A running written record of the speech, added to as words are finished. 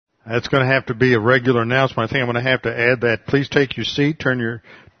That's going to have to be a regular announcement. I think I'm going to have to add that. Please take your seat. Turn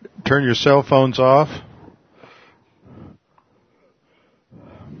your cell phones off.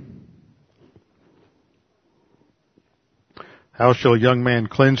 How shall a young man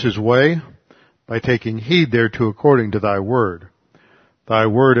cleanse his way? By taking heed thereto according to thy word. Thy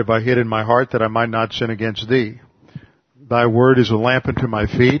word have I hid in my heart that I might not sin against thee. Thy word is a lamp unto my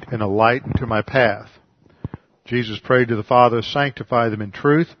feet and a light unto my path. Jesus prayed to the Father, sanctify them in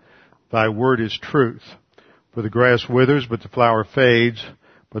truth. Thy word is truth. For the grass withers, but the flower fades,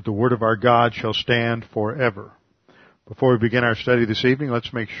 but the word of our God shall stand forever. Before we begin our study this evening,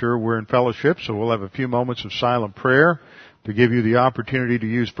 let's make sure we're in fellowship, so we'll have a few moments of silent prayer to give you the opportunity to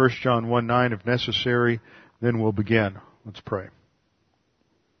use 1 John 1:9 if necessary. Then we'll begin. Let's pray.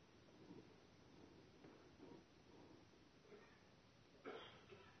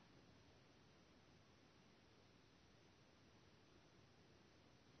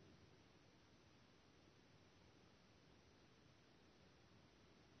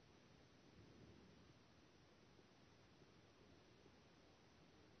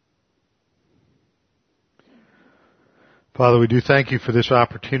 Father, we do thank you for this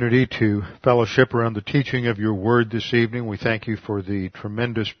opportunity to fellowship around the teaching of your word this evening. We thank you for the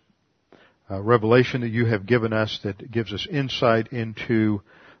tremendous revelation that you have given us that gives us insight into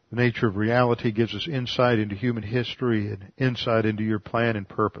the nature of reality, gives us insight into human history and insight into your plan and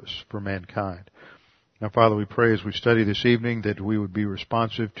purpose for mankind. Now, Father, we pray as we study this evening that we would be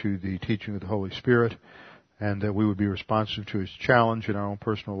responsive to the teaching of the Holy Spirit and that we would be responsive to his challenge in our own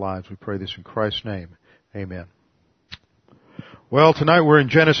personal lives. We pray this in Christ's name. Amen. Well, tonight we're in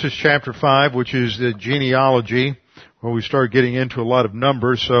Genesis chapter 5, which is the genealogy, where we start getting into a lot of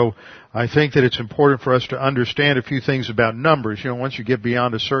numbers. So I think that it's important for us to understand a few things about numbers. You know, once you get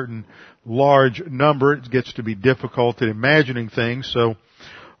beyond a certain large number, it gets to be difficult in imagining things. So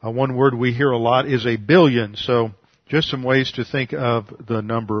one word we hear a lot is a billion. So just some ways to think of the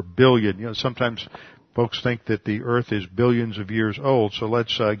number billion. You know, sometimes folks think that the earth is billions of years old. So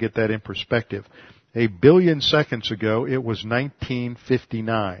let's get that in perspective. A billion seconds ago, it was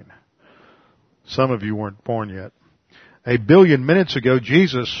 1959. Some of you weren't born yet. A billion minutes ago,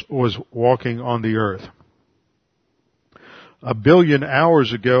 Jesus was walking on the earth. A billion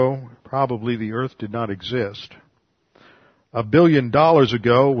hours ago, probably the earth did not exist. $1 billion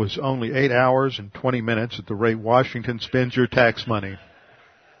ago was only 8 hours and 20 minutes at the rate Washington spends your tax money.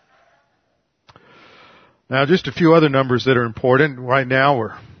 Now, just a few other numbers that are important. Right now,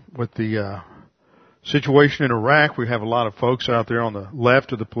 we're with the situation in Iraq. We have a lot of folks out there on the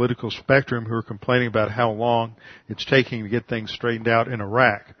left of the political spectrum who are complaining about how long it's taking to get things straightened out in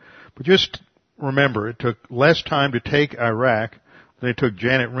Iraq. But just remember, it took less time to take Iraq than it took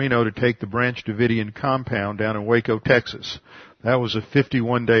Janet Reno to take the Branch Davidian compound down in Waco, Texas. That was a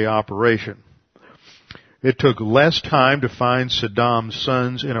 51-day operation. It took less time to find Saddam's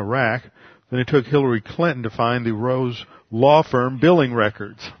sons in Iraq than it took Hillary Clinton to find the Rose law firm billing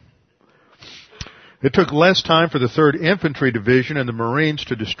records. It took less time for the 3rd Infantry Division and the Marines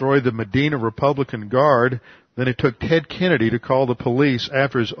to destroy the Medina Republican Guard than it took Ted Kennedy to call the police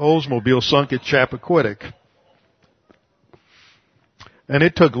after his Oldsmobile sunk at Chappaquiddick. And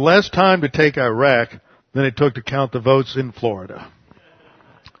it took less time to take Iraq than it took to count the votes in Florida.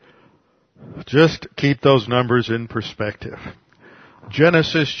 Just keep those numbers in perspective.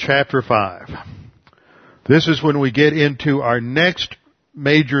 Genesis chapter 5. This is when we get into our next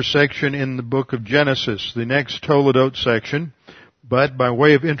major section in the book of Genesis, the next Toledot section. But by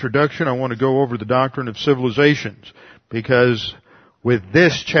way of introduction, I want to go over the doctrine of civilizations, because with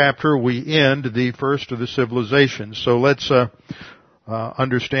this chapter we end the first of the civilizations. So let's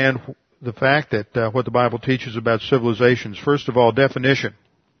understand the fact that what the Bible teaches about civilizations. First of all, definition.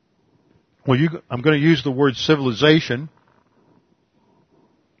 Well, I'm going to use the word civilization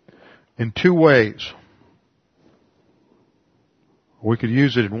in two ways. We could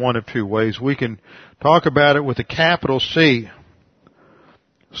use it in one of two ways. We can talk about it with a capital C,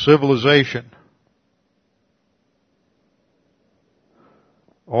 civilization.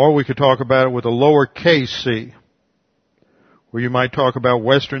 Or we could talk about it with a lowercase c, where you might talk about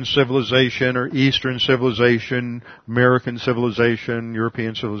Western civilization or Eastern civilization, American civilization,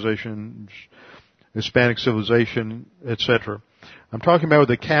 European civilization, Hispanic civilization, etc. I'm talking about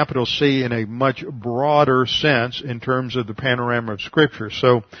with a capital C in a much broader sense in terms of the panorama of Scripture.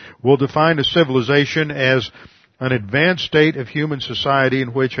 So we'll define a civilization as an advanced state of human society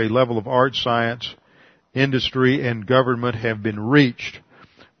in which a level of art, science, industry, and government have been reached.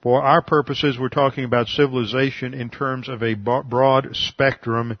 For our purposes, we're talking about civilization in terms of a broad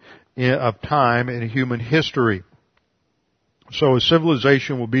spectrum of time in human history. So a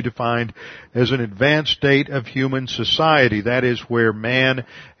civilization will be defined as an advanced state of human society. That is where man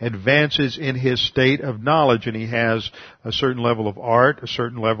advances in his state of knowledge, and he has a certain level of art, a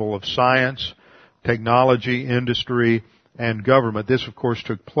certain level of science, technology, industry, and government. This, of course,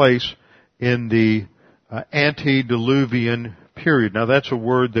 took place in the antediluvian period. Now, that's a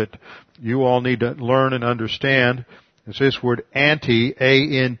word that you all need to learn and understand. It's this word anti,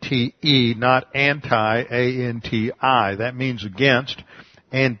 A-N-T-E, not anti, A-N-T-I. That means against.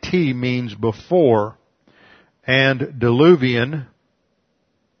 Anti means before. And diluvian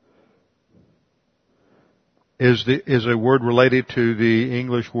is a word related to the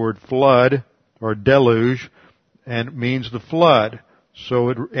English word flood or deluge, and means the flood. So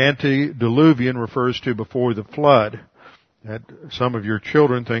antediluvian refers to before the flood. Some of your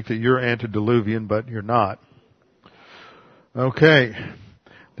children think that you're antediluvian, but you're not. Okay.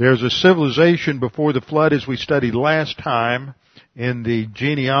 There's a civilization before the flood, as we studied last time in the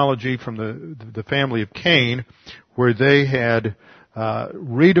genealogy from the family of Cain, where they had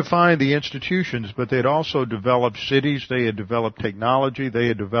redefined the institutions, but they had also developed cities, they had developed technology, they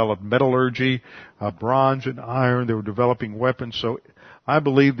had developed metallurgy, bronze and iron, they were developing weapons. So I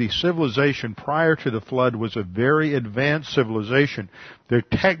believe the civilization prior to the flood was a very advanced civilization. Their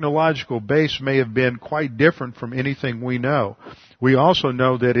technological base may have been quite different from anything we know. We also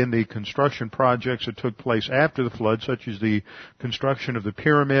know that in the construction projects that took place after the flood, such as the construction of the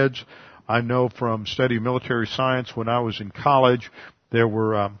pyramids, I know from studying military science when I was in college, there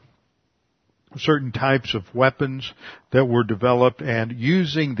were certain types of weapons that were developed, and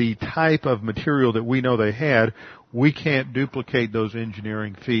using the type of material that we know they had, we can't duplicate those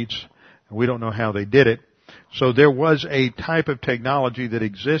engineering feats. We don't know how they did it. So there was a type of technology that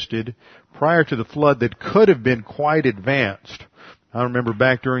existed prior to the flood that could have been quite advanced. I remember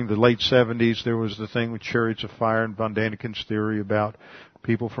back during the late 70s, there was the thing with chariots of fire and von Daniken's theory about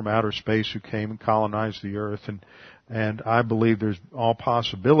people from outer space who came and colonized the earth, and I believe there's all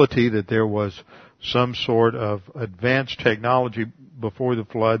possibility that there was some sort of advanced technology before the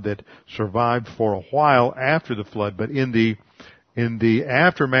flood that survived for a while after the flood. But in the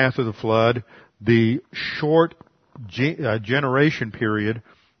aftermath of the flood, the short generation period,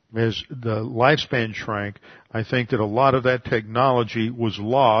 as the lifespan shrank, I think that a lot of that technology was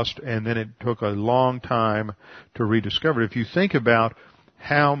lost, and then it took a long time to rediscover it. If you think about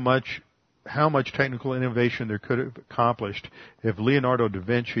how much technical innovation there could have accomplished if Leonardo da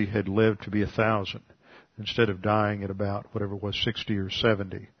Vinci had lived to be 1,000 instead of dying at about whatever it was, 60 or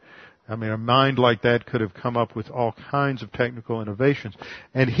 70. I mean, a mind like that could have come up with all kinds of technical innovations.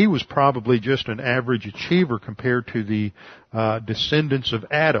 And he was probably just an average achiever compared to the descendants of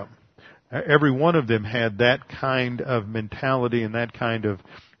Adam. Every one of them had that kind of mentality and that kind of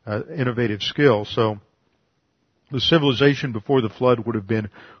innovative skill. So the civilization before the flood would have been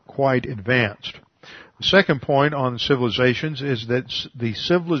quite advanced. The second point on civilizations is that the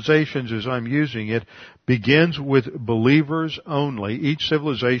civilizations, as I'm using it, begins with believers only. Each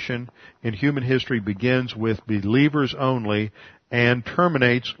civilization in human history begins with believers only and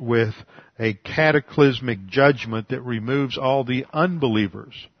terminates with a cataclysmic judgment that removes all the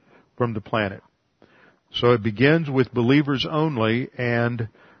unbelievers from the planet. So it begins with believers only and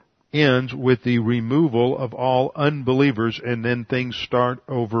ends with the removal of all unbelievers, and then things start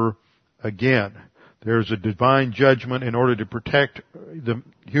over again. There's a divine judgment in order to protect the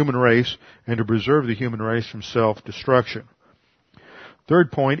human race and to preserve the human race from self-destruction.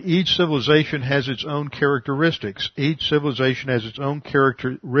 Third point, each civilization has its own characteristics. Each civilization has its own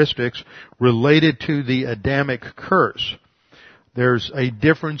characteristics related to the Adamic curse. There's a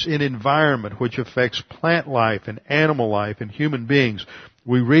difference in environment which affects plant life and animal life and human beings.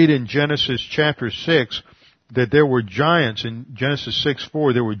 We read in Genesis chapter 6 that there were giants in Genesis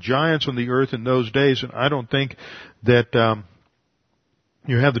 6:4. There were giants on the earth in those days, and I don't think that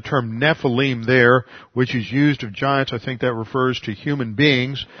you have the term Nephilim there, which is used of giants. I think that refers to human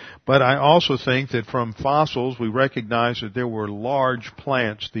beings, but I also think that from fossils we recognize that there were large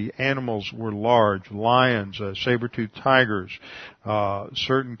plants. The animals were large, lions, saber-toothed tigers,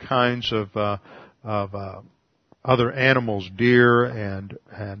 certain kinds of other animals, deer and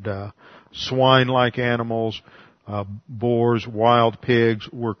swine-like animals, boars, wild pigs,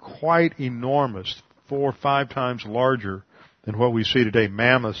 were quite enormous, 4 or 5 times larger than what we see today.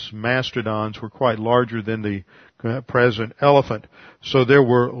 Mammoths, mastodons were quite larger than the present elephant. So there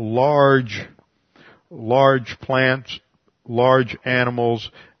were large plants, large animals,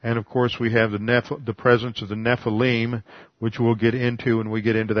 and of course we have the presence of the Nephilim, which we'll get into when we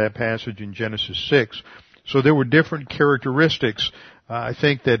get into that passage in Genesis 6. So there were different characteristics. I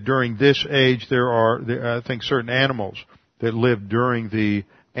think that during this age there are, I think, certain animals that lived during the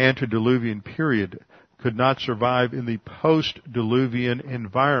antediluvian period could not survive in the post-diluvian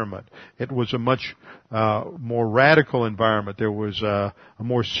environment. It was a much more radical environment. There was a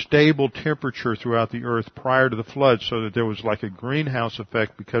more stable temperature throughout the earth prior to the flood, so that there was like a greenhouse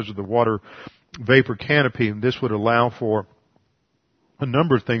effect because of the water vapor canopy, and this would allow for a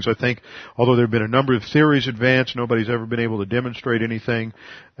number of things, I think. Although there have been a number of theories advanced, nobody's ever been able to demonstrate anything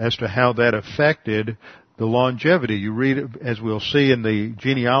as to how that affected the longevity. You read, as we'll see in the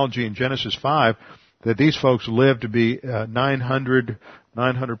genealogy in Genesis 5, that these folks lived to be 900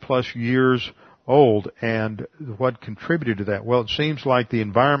 plus years old. And what contributed to that? Well, it seems like the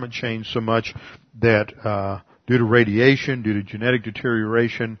environment changed so much that due to radiation, due to genetic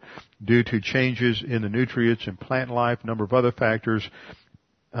deterioration, due to changes in the nutrients and plant life, a number of other factors,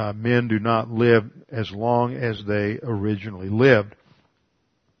 men do not live as long as they originally lived.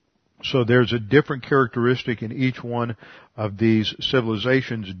 So there's a different characteristic in each one of these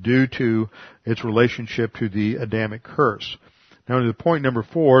civilizations due to its relationship to the Adamic curse. Now, to point number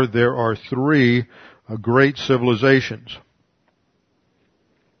 4, there are 3 great civilizations.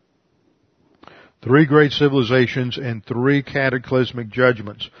 3 great civilizations and 3 cataclysmic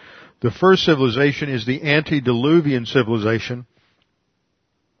judgments. The first civilization is the antediluvian civilization,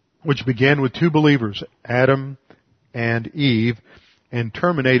 which began with 2 believers, Adam and Eve, and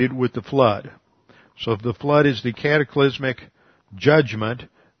terminated with the flood. So the flood is the cataclysmic judgment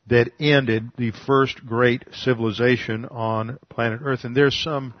that ended the first great civilization on planet Earth. And there's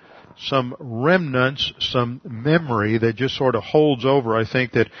some remnants, some memory that just sort of holds over. I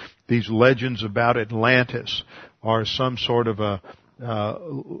think that these legends about Atlantis are some sort of a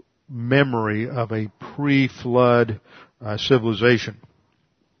memory of a pre-flood civilization.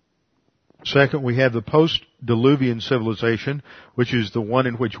 Second, we have the post-diluvian civilization, which is the one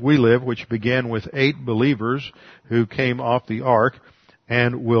in which we live, which began with 8 believers who came off the ark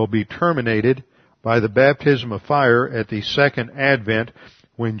and will be terminated by the baptism of fire at the second advent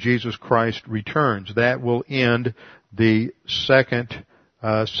when Jesus Christ returns. That will end the second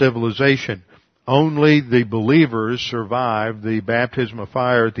civilization. Only the believers survive the baptism of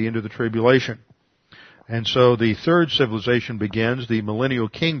fire at the end of the tribulation. And so the third civilization begins, the millennial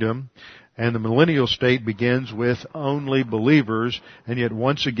kingdom, and the millennial state begins with only believers, and yet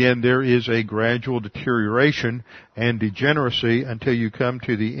once again there is a gradual deterioration and degeneracy until you come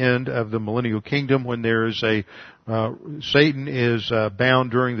to the end of the millennial kingdom, when there is Satan is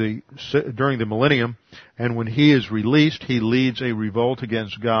bound during the millennium, and when he is released, he leads a revolt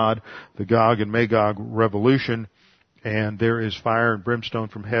against God, the Gog and Magog revolution, and there is fire and brimstone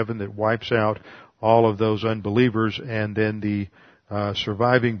from heaven that wipes out all of those unbelievers, and then the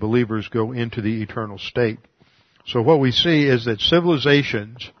surviving believers go into the eternal state. So what we see is that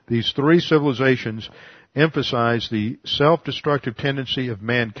civilizations, these 3 civilizations, emphasize the self-destructive tendency of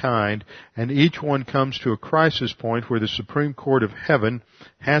mankind, and each one comes to a crisis point where the Supreme Court of Heaven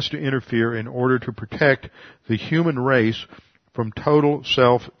has to interfere in order to protect the human race from total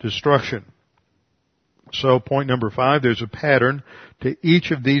self-destruction. So point number 5, there's a pattern to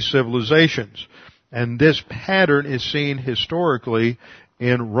each of these civilizations. And this pattern is seen historically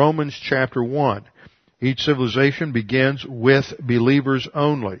in Romans chapter 1. Each civilization begins with believers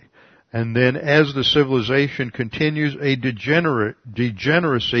only. And then as the civilization continues, a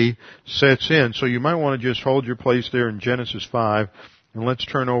degeneracy sets in. So you might want to just hold your place there in Genesis 5, and let's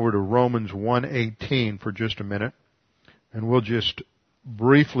turn over to Romans 1:18 for just a minute. And we'll just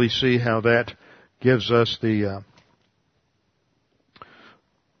briefly see how that gives us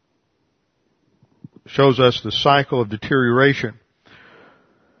shows us the cycle of deterioration.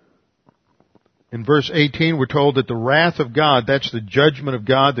 In verse 18, we're told that the wrath of God, that's the judgment of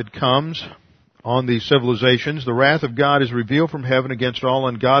God that comes on these civilizations. The wrath of God is revealed from heaven against all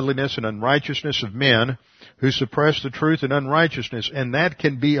ungodliness and unrighteousness of men who suppress the truth in unrighteousness. And that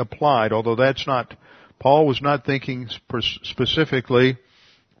can be applied, although Paul was not thinking specifically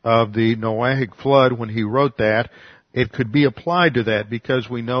of the Noahic flood when he wrote that. It could be applied to that because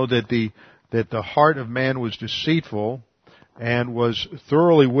we know that the heart of man was deceitful and was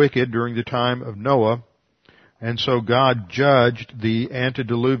thoroughly wicked during the time of Noah. And so God judged the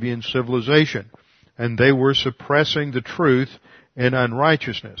antediluvian civilization, and they were suppressing the truth in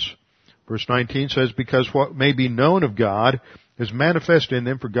unrighteousness. Verse 19 says, because what may be known of God is manifest in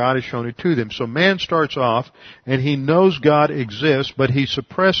them, for God has shown it to them. So man starts off, and he knows God exists, but he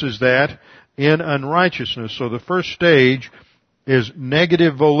suppresses that in unrighteousness. So the first stage is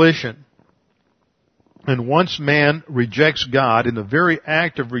negative volition. And once man rejects God, in the very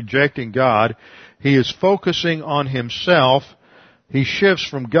act of rejecting God, he is focusing on himself. He shifts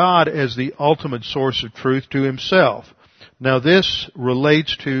from God as the ultimate source of truth to himself. Now this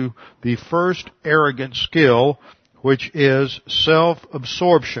relates to the first arrogant skill, which is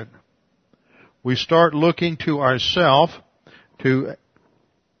self-absorption. We start looking to ourself, to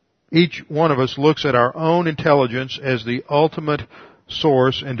each one of us looks at our own intelligence as the ultimate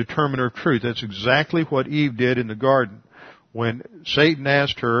source and determiner of truth. That's exactly what Eve did in the garden. When Satan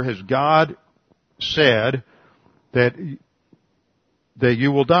asked her, has God said that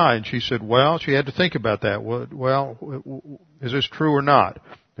you will die? And she said, well, she had to think about that. Well, is this true or not?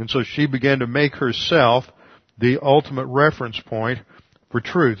 And so she began to make herself the ultimate reference point for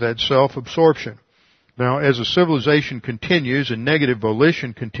truth. That's self-absorption. Now, as a civilization continues and negative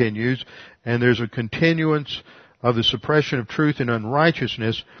volition continues, and there's a continuance of the suppression of truth and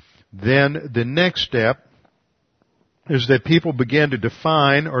unrighteousness, then the next step is that people begin to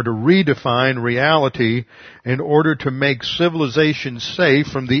define or to redefine reality in order to make civilization safe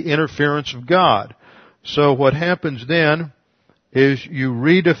from the interference of God. So what happens then is you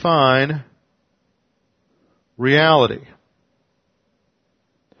redefine reality.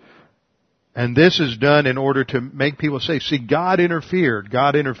 And this is done in order to make people safe. See, God interfered.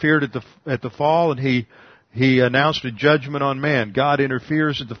 God interfered at the fall, and He announced a judgment on man. God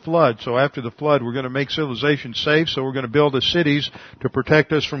interferes at the flood. So after the flood, we're going to make civilization safe, so we're going to build the cities to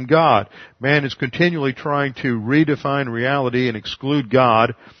protect us from God. Man is continually trying to redefine reality and exclude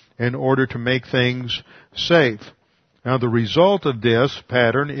God in order to make things safe. Now the result of this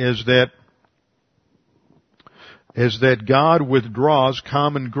pattern is that God withdraws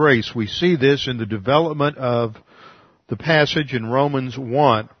common grace. We see this in the development of the passage in Romans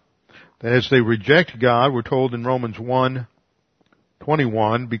 1. That as they reject God, we're told in Romans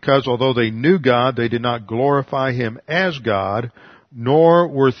 1:21, because although they knew God, they did not glorify Him as God, nor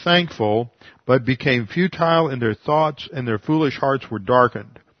were thankful, but became futile in their thoughts, and their foolish hearts were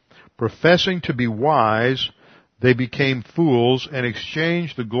darkened. Professing to be wise, they became fools and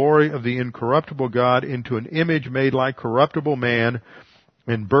exchanged the glory of the incorruptible God into an image made like corruptible man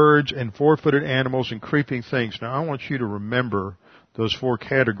and birds and four-footed animals and creeping things. Now I want you to remember those four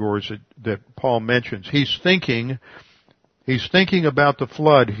categories that Paul mentions. He's thinking about the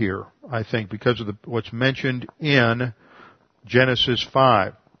flood here, I think, because of what's mentioned in Genesis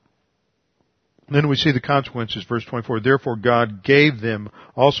 5. Then we see the consequences, verse 24. Therefore God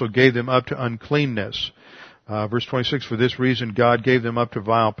also gave them up to uncleanness. Verse 26, for this reason God gave them up to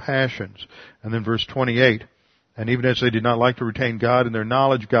vile passions. And then verse 28, and even as they did not like to retain God in their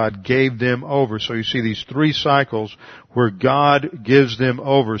knowledge, God gave them over. So you see these three cycles where God gives them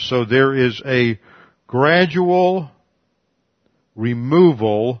over. So there is a gradual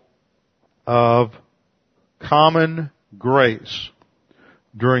removal of common grace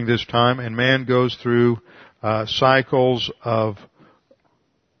during this time, and man goes through cycles of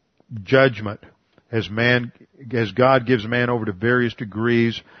judgment as God gives man over to various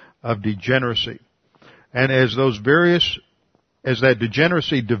degrees of degeneracy. And as that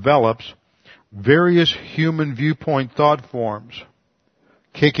degeneracy develops, various human viewpoint thought forms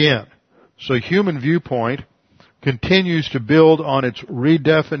kick in. So human viewpoint continues to build on its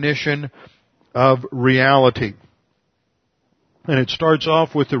redefinition of reality. And it starts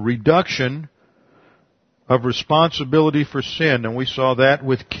off with the reduction of responsibility for sin. And we saw that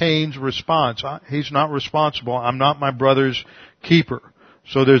with Cain's response. He's not responsible. I'm not my brother's keeper.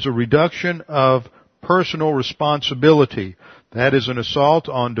 So there's a reduction of personal responsibility. That is an assault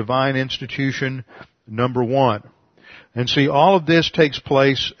on divine institution number one. And see, all of this takes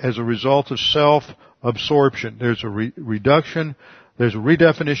place as a result of self-absorption. There's a reduction, there's a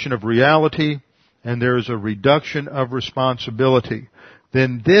redefinition of reality, and there's a reduction of responsibility.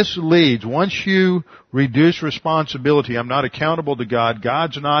 Then this leads, once you reduce responsibility, I'm not accountable to God,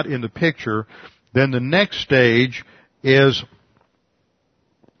 God's not in the picture, then the next stage is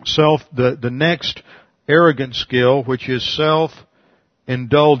the next arrogant skill, which is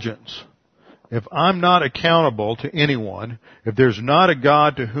self-indulgence. If I'm not accountable to anyone, if there's not a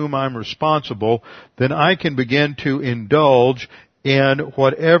God to whom I'm responsible, then I can begin to indulge in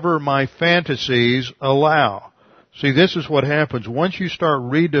whatever my fantasies allow. See, this is what happens. Once you start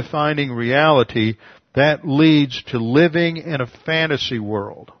redefining reality, that leads to living in a fantasy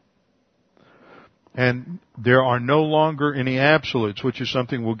world. And there are no longer any absolutes, which is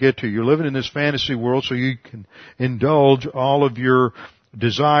something we'll get to. You're living in this fantasy world so you can indulge all of your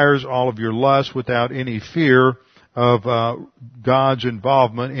desires, all of your lusts without any fear of God's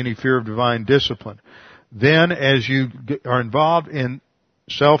involvement, any fear of divine discipline. Then as you are involved in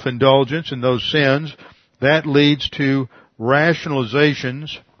self-indulgence and those sins, that leads to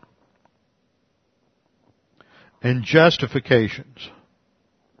rationalizations and justifications.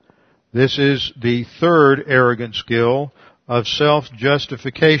 This is the third arrogant skill of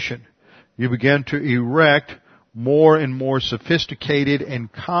self-justification. You begin to erect more and more sophisticated and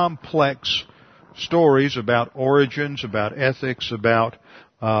complex stories about origins, about ethics, about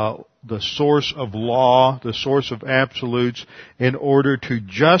the source of law, the source of absolutes, in order to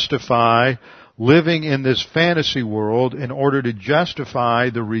justify living in this fantasy world, in order to justify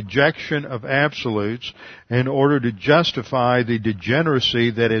the rejection of absolutes, in order to justify the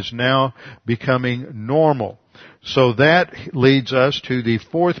degeneracy that is now becoming normal. So that leads us to the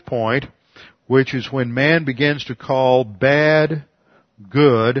fourth point, which is when man begins to call bad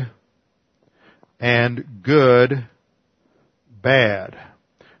good and good bad.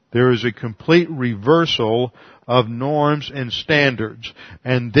 There is a complete reversal of norms and standards.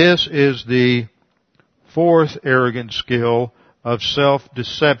 And this is the fourth arrogant skill of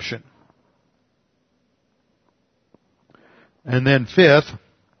self-deception. And then fifth,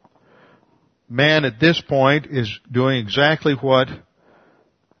 man at this point is doing exactly what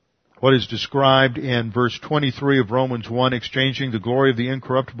is described in verse 23 of Romans 1, exchanging the glory of the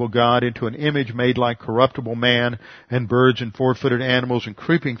incorruptible God into an image made like corruptible man and birds and four-footed animals and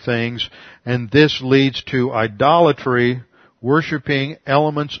creeping things. And this leads to idolatry, worshiping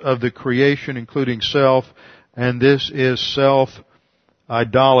elements of the creation, including self. And this is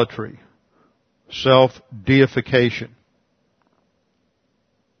self-idolatry, self-deification.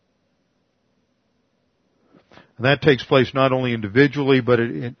 And that takes place not only individually, but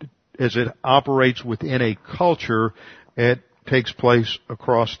as it operates within a culture, it takes place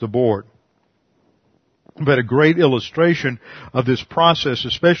across the board. But a great illustration of this process,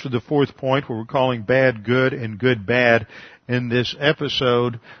 especially the fourth point where we're calling bad good and good bad, in this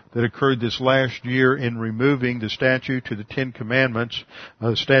episode that occurred this last year in removing the statue to the Ten Commandments,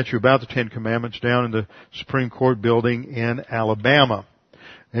 the statue about the Ten Commandments down in the Supreme Court building in Alabama.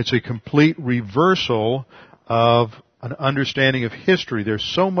 It's a complete reversal of an understanding of history. There's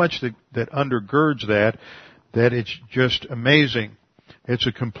so much that undergirds that it's just amazing. It's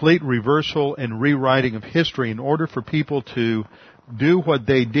a complete reversal and rewriting of history in order for people to do what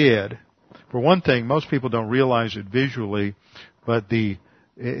they did. For one thing, most people don't realize it visually, but in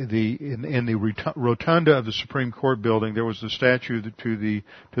the rotunda of the Supreme Court building, there was the statue to the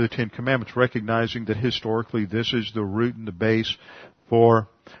Ten Commandments, recognizing that historically this is the root and the base for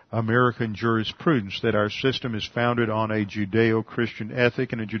American jurisprudence, that our system is founded on a Judeo-Christian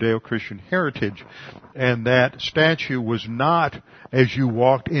ethic and a Judeo-Christian heritage. And that statue was not as you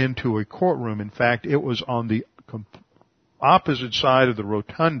walked into a courtroom. In fact, it was on the opposite side of the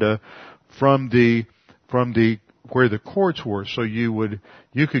rotunda from the where the courts were. So you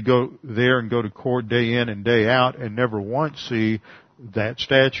could go there and go to court day in and day out and never once see that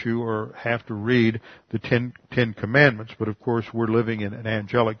statue or have to read the Ten Commandments. But of course we're living in an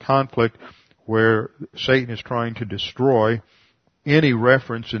angelic conflict where Satan is trying to destroy any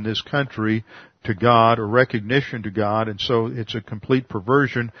reference in this country to God or recognition to God, and so it's a complete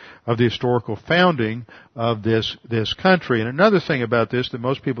perversion of the historical founding of this country. And another thing about this that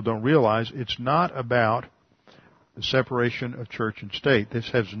most people don't realize, it's not about the separation of church and state. This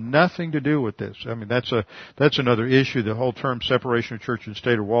has nothing to do with this. I mean, that's another issue. The whole term separation of church and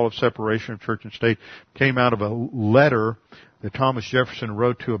state, or wall of separation of church and state, came out of a letter that Thomas Jefferson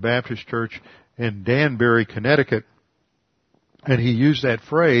wrote to a Baptist church in Danbury, Connecticut. And he used that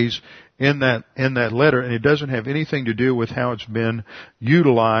phrase in that letter, and it doesn't have anything to do with how it's been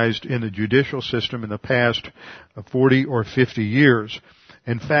utilized in the judicial system in the past 40 or 50 years.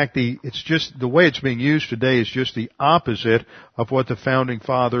 In fact, it's just the way it's being used today is just the opposite of what the Founding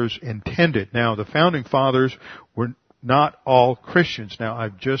Fathers intended. Now, the Founding Fathers were not all Christians. Now,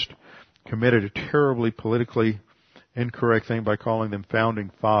 I've just committed a terribly politically incorrect thing by calling them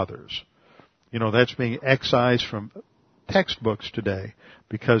Founding Fathers. You know, that's being excised from textbooks today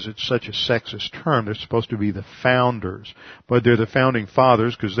because it's such a sexist term. They're supposed to be the founders, but they're the Founding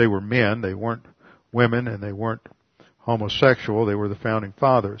Fathers because they were men. They weren't women, and they weren't homosexual. They were the Founding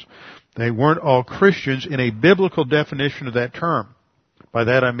Fathers. They weren't all Christians in a biblical definition of that term. By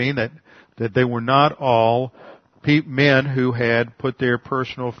that I mean that they were not all men who had put their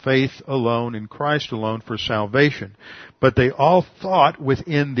personal faith alone in Christ alone for salvation. But they all thought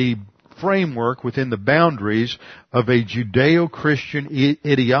within the framework, within the boundaries of a Judeo-Christian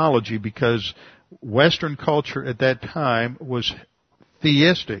ideology, because Western culture at that time was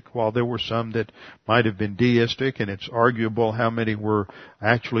theistic, while there were some that might have been deistic, and it's arguable how many were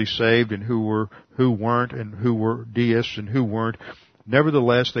actually saved and who weren't, and who were deists and who weren't.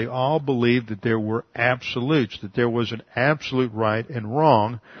 Nevertheless, they all believed that there were absolutes, that there was an absolute right and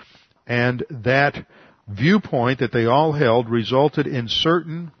wrong, and that viewpoint that they all held resulted in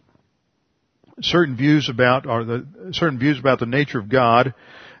certain certain views about the nature of God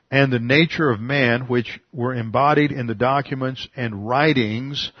and the nature of man, which were embodied in the documents and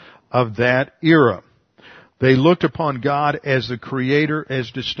writings of that era. They looked upon God as the creator as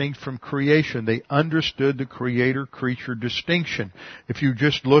distinct from creation. They understood the creator-creature distinction. If you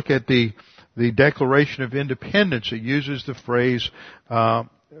just look at the Declaration of Independence, it uses the phrase,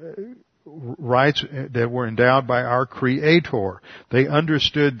 rights that were endowed by our Creator. They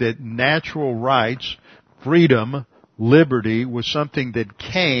understood that natural rights, freedom, liberty was something that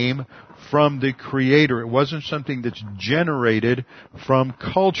came from the Creator. It wasn't something that's generated from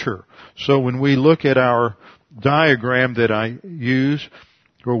culture. So when we look at our diagram that I use,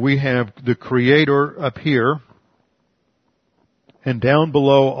 where we have the Creator up here, and down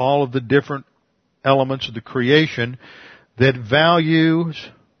below all of the different elements of the creation that values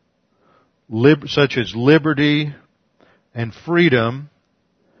such as liberty and freedom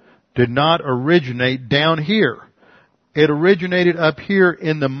did not originate down here. It originated up here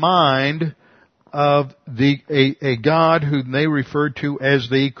in the mind of a God whom they referred to as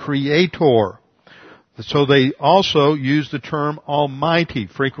the Creator. So they also use the term Almighty.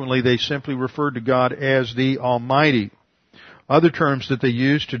 Frequently they simply referred to God as the Almighty. Other terms that they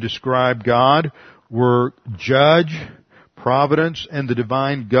used to describe God were Judge, Providence, and the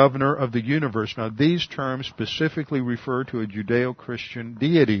Divine Governor of the universe. Now these terms specifically refer to a Judeo-Christian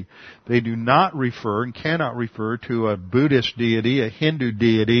deity. They do not refer and cannot refer to a Buddhist deity, a Hindu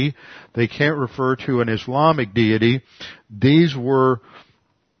deity. They can't refer to an Islamic deity. These were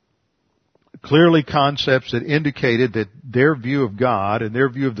clearly concepts that indicated that their view of God and their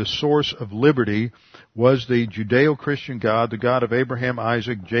view of the source of liberty was the Judeo-Christian God, the God of Abraham,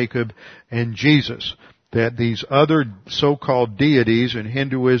 Isaac, Jacob, and Jesus. That these other so-called deities in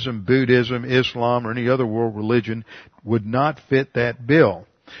Hinduism, Buddhism, Islam, or any other world religion would not fit that bill.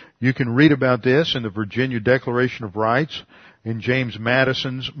 You can read about this in the Virginia Declaration of Rights, in James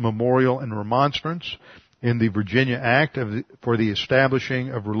Madison's Memorial and Remonstrance, in the Virginia Act for the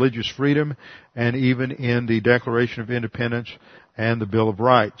Establishing of Religious Freedom, and even in the Declaration of Independence and the Bill of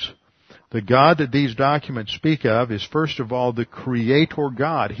Rights. The God that these documents speak of is first of all the Creator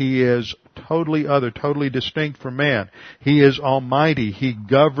God. He is totally other, totally distinct from man. He is almighty. He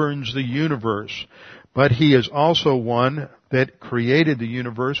governs the universe. But He is also one that created the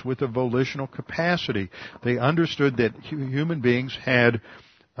universe with a volitional capacity. They understood that human beings had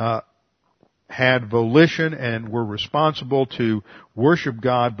volition and were responsible to worship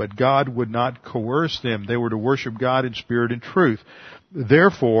God, but God would not coerce them. They were to worship God in spirit and truth.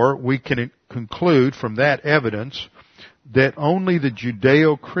 Therefore, we can conclude from that evidence that only the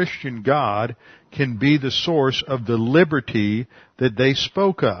Judeo-Christian God can be the source of the liberty that they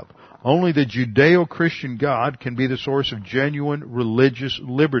spoke of. Only the Judeo-Christian God can be the source of genuine religious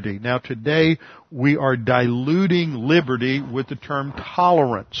liberty. Now today, we are diluting liberty with the term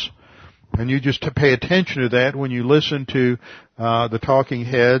tolerance. And you just pay attention to that when you listen to the talking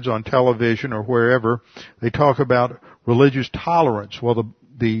heads on television or wherever. They talk about religious tolerance. Well,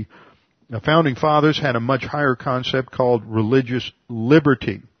 the founding fathers had a much higher concept called religious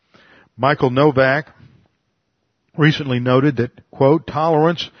liberty. Michael Novak recently noted that, quote,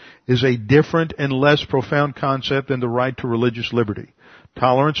 tolerance is a different and less profound concept than the right to religious liberty.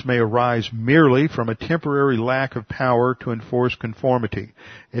 Tolerance may arise merely from a temporary lack of power to enforce conformity.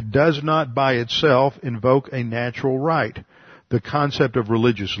 It does not by itself invoke a natural right. The concept of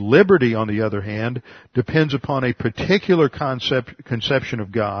religious liberty, on the other hand, depends upon a particular conception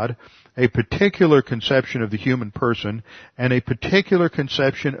of God, a particular conception of the human person, and a particular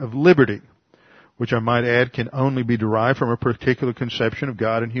conception of liberty, which I might add can only be derived from a particular conception of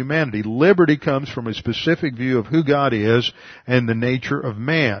God and humanity. Liberty comes from a specific view of who God is and the nature of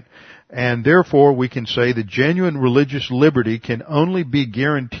man. And therefore we can say that genuine religious liberty can only be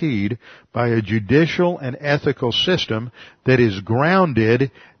guaranteed by a judicial and ethical system that is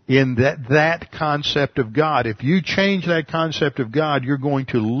grounded in that concept of God. If you change that concept of God, you're going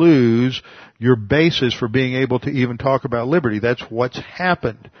to lose your basis for being able to even talk about liberty. That's what's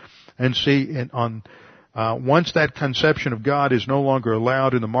happened. And see, once that conception of God is no longer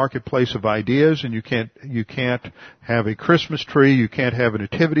allowed in the marketplace of ideas, and you can't have a Christmas tree, you can't have a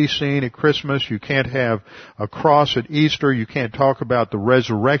nativity scene at Christmas, you can't have a cross at Easter, you can't talk about the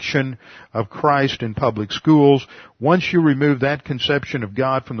resurrection of Christ in public schools. Once you remove that conception of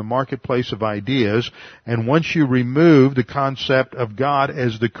God from the marketplace of ideas, and once you remove the concept of God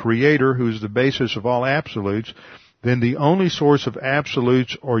as the Creator, who is the basis of all absolutes, then the only source of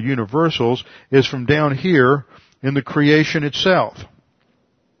absolutes or universals is from down here in the creation itself.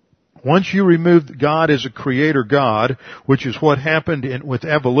 Once you remove God as a creator God, which is what happened with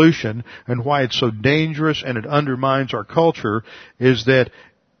evolution and why it's so dangerous and it undermines our culture, is that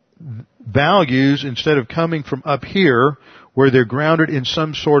values, instead of coming from up here where they're grounded in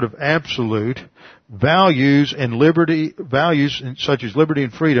some sort of absolute, values such as liberty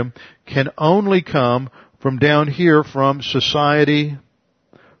and freedom can only come from down here, from society,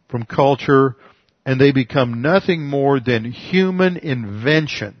 from culture, and they become nothing more than human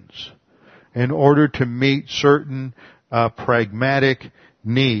inventions in order to meet certain pragmatic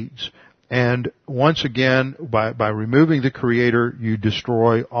needs. And once again, by removing the Creator, you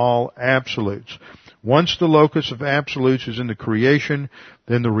destroy all absolutes. Once the locus of absolutes is in the creation,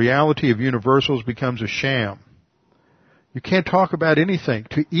 then the reality of universals becomes a sham. You can't talk about anything.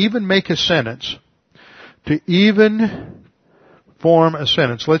 To even make a sentence, to even form a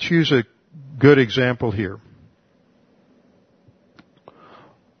sentence, let's use a good example here.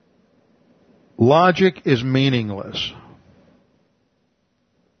 Logic is meaningless.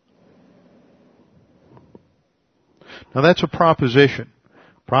 Now that's a proposition.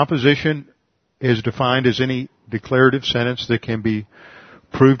 Proposition is defined as any declarative sentence that can be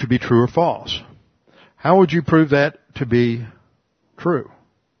proved to be true or false. How would you prove that to be true?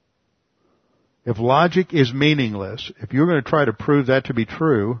 If logic is meaningless, if you're going to try to prove that to be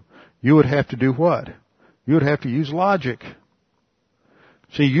true, you would have to do what? You would have to use logic.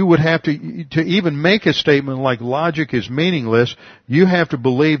 See, you would have to even make a statement like logic is meaningless, you have to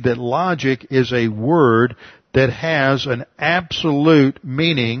believe that logic is a word that has an absolute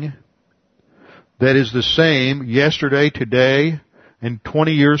meaning that is the same yesterday, today, and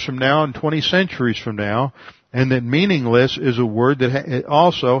 20 years from now, and 20 centuries from now, and that meaningless is a word that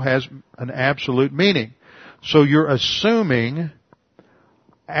also has an absolute meaning. So you're assuming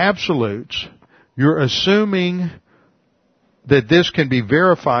absolutes. You're assuming that this can be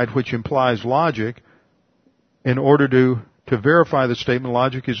verified, which implies logic, in order to verify the statement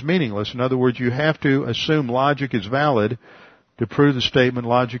logic is meaningless. In other words, you have to assume logic is valid to prove the statement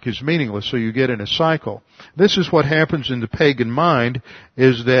logic is meaningless, so you get in a cycle. This is what happens in the pagan mind,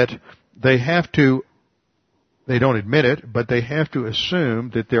 is that they don't admit it, but they have to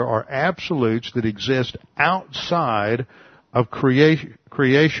assume that there are absolutes that exist outside of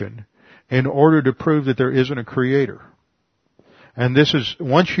creation in order to prove that there isn't a creator. And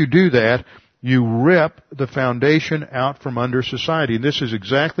once you do that, you rip the foundation out from under society. And this is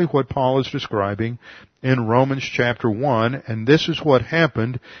exactly what Paul is describing in Romans chapter 1, and this is what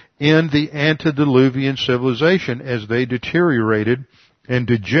happened in the antediluvian civilization as they deteriorated and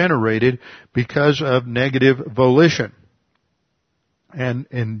degenerated because of negative volition. And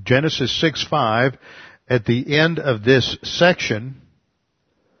in Genesis 6:5, at the end of this section,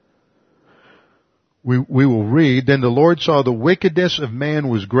 we will read, "Then the Lord saw the wickedness of man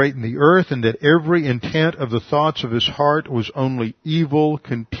was great in the earth, and that every intent of the thoughts of his heart was only evil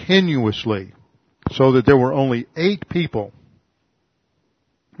continuously." So that there were only 8 people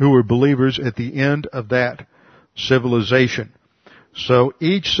who were believers at the end of that civilization. So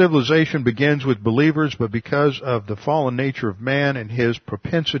each civilization begins with believers, but because of the fallen nature of man and his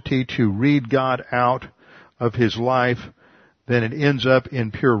propensity to read God out of his life, then it ends up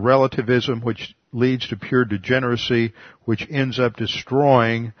in pure relativism, which leads to pure degeneracy, which ends up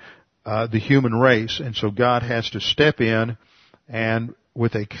destroying the human race. And so God has to step in and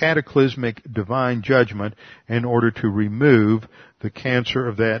with a cataclysmic divine judgment in order to remove the cancer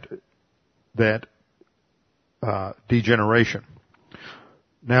of that degeneration.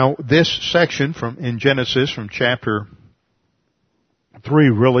 Now, this section in Genesis, from chapter 3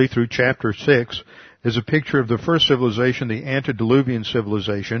 really through chapter 6, is a picture of the first civilization, the antediluvian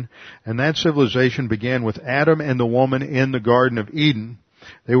civilization, and that civilization began with Adam and the woman in the Garden of Eden.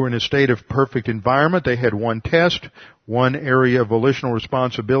 They were in a state of perfect environment. They had one test, one area of volitional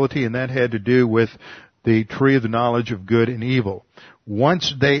responsibility, and that had to do with the tree of the knowledge of good and evil.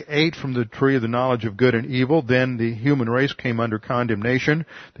 Once they ate from the tree of the knowledge of good and evil, then the human race came under condemnation.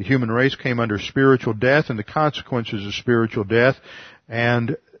 The human race came under spiritual death and the consequences of spiritual death,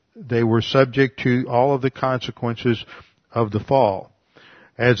 and they were subject to all of the consequences of the fall.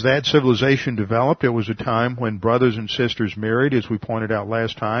 As that civilization developed, it was a time when brothers and sisters married, as we pointed out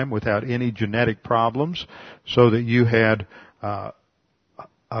last time, without any genetic problems, so that you had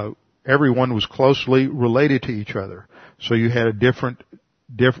everyone was closely related to each other. So you had different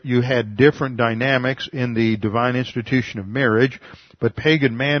dynamics in the divine institution of marriage, but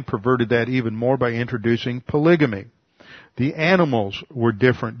pagan man perverted that even more by introducing polygamy. The animals were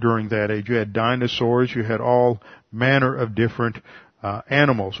different during that age. You had dinosaurs, you had all manner of different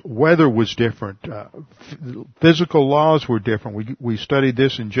animals. Weather was different. Physical laws were different. We studied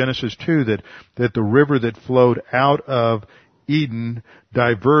this in Genesis 2 that the river that flowed out of Eden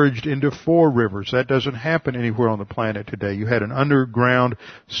diverged into 4 rivers. That doesn't happen anywhere on the planet today. You had an underground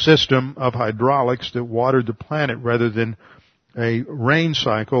system of hydraulics that watered the planet rather than a rain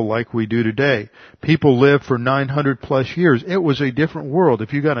cycle like we do today. People lived for 900 plus years. It was a different world.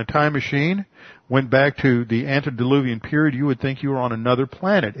 If you got a time machine, went back to the antediluvian period, you would think you were on another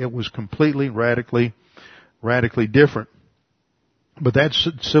planet. It was completely, radically different. But that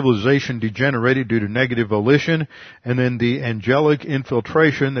civilization degenerated due to negative volition, and then the angelic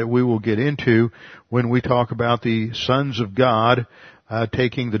infiltration that we will get into when we talk about the sons of God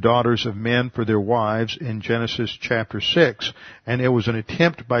taking the daughters of men for their wives in Genesis chapter 6. And it was an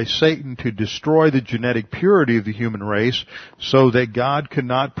attempt by Satan to destroy the genetic purity of the human race so that God could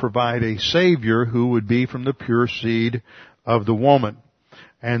not provide a Savior who would be from the pure seed of the woman.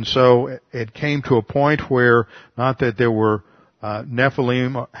 And so it came to a point where, not that there were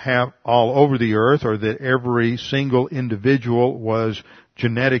Nephilim all over the earth, or that every single individual was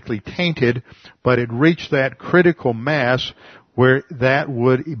genetically tainted, but it reached that critical mass where that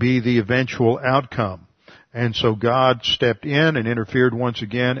would be the eventual outcome. And so God stepped in and interfered once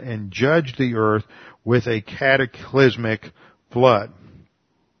again and judged the earth with a cataclysmic flood.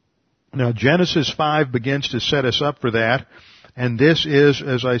 Now Genesis 5 begins to set us up for that, and this is,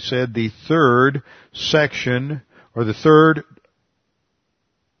 as I said, the third section, or the third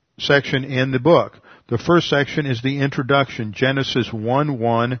section in the book. The first section is the introduction, Genesis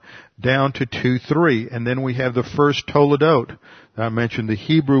 1:1 down to 2:3, and then we have the first Toledot. I mentioned the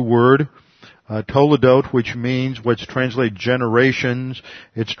Hebrew word Toledot, which means what's translated generations.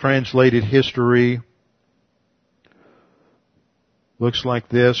 It's translated history. Looks like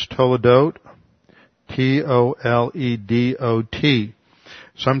this, Toledot, Toledot.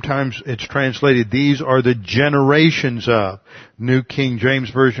 Sometimes it's translated, these are the generations of. New King James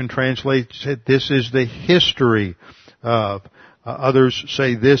Version translates it, this is the history of. Others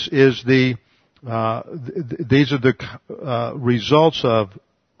say this is these are the results of,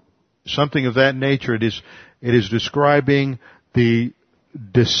 something of that nature. It is describing the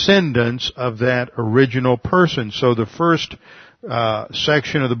descendants of that original person. So the first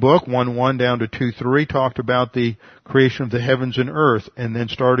section of the book, 1:1 down to 2:3, talked about the creation of the heavens and earth, and then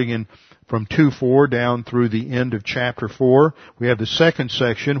starting from 2:4 down through the end of chapter 4, we have the second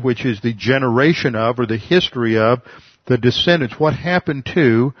section, which is the generation of, or the history of, the descendants. What happened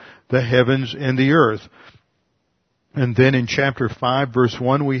to the heavens and the earth? And then in chapter 5, verse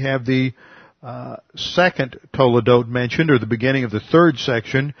 1, we have the second Toledot mentioned, or the beginning of the third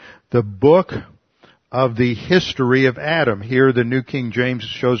section, the book of the history of Adam. Here the New King James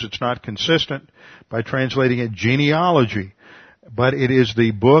shows it's not consistent by translating it genealogy, but it is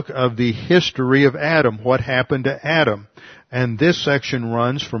the book of the history of Adam, what happened to Adam. And this section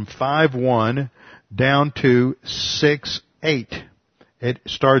runs from 5:1 down to 6:8. It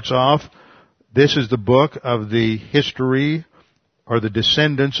starts off, this is the book of the history, or the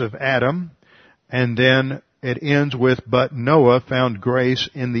descendants of Adam, and then it ends with, but Noah found grace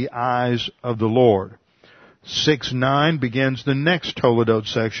in the eyes of the Lord. 6:9 begins the next Toledot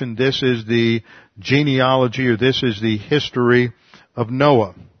section. This is the genealogy, or this is the history of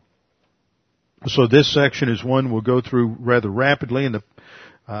Noah. So this section is one we'll go through rather rapidly. In the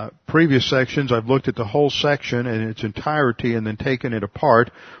previous sections, I've looked at the whole section in its entirety and then taken it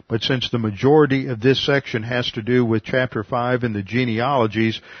apart. But since the majority of this section has to do with chapter 5 and the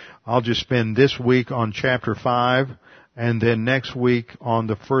genealogies, I'll just spend this week on chapter 5, and then next week on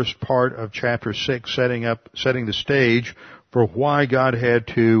the first part of chapter 6, setting the stage for why God had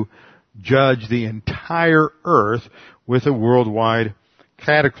to judge the entire earth with a worldwide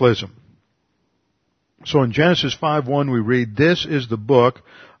cataclysm. So in Genesis 5:1 we read, this is the book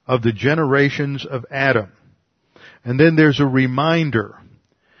of the generations of Adam. And then there's a reminder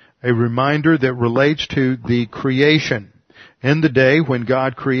that relates to the creation. In the day when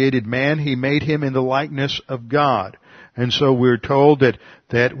God created man, He made him in the likeness of God. And so we're told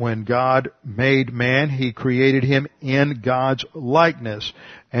that when God made man, He created him in God's likeness.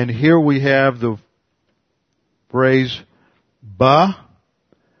 And here we have the phrase ba,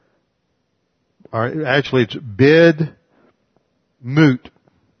 or actually it's bid moot.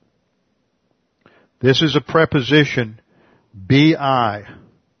 This is a preposition, B-I.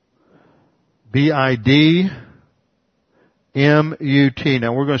 B-I-D-M-U-T.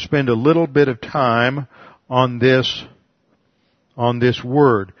 Now we're going to spend a little bit of time on this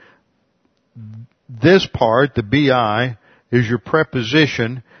word. This part, the bi, is your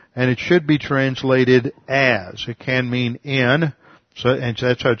preposition, and it should be translated as. It can mean in, and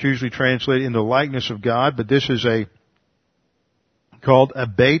that's how it's usually translated, in the likeness of God, but this is called a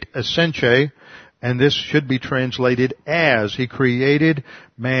beit essenche, and this should be translated as. He created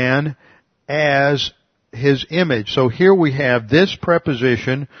man as his image. So here we have this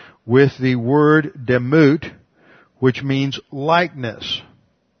preposition with the word demut, which means likeness.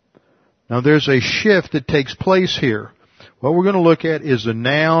 Now there's a shift that takes place here. What we're going to look at is the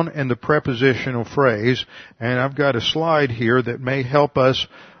noun and the prepositional phrase, and I've got a slide here that may help us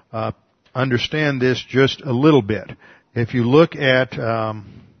understand this just a little bit. If you look at the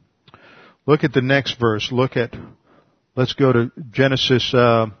next verse. Let's go to Genesis,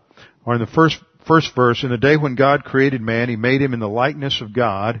 or in the first verse. In the day when God created man, He made him in the likeness of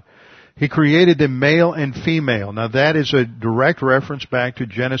God. He created them male and female. Now that is a direct reference back to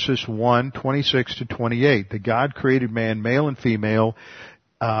Genesis 1:26-28. That God created man, male and female,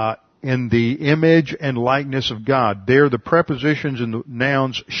 in the image and likeness of God. There the prepositions and the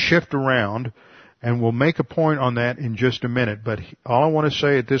nouns shift around, and we'll make a point on that in just a minute. But all I want to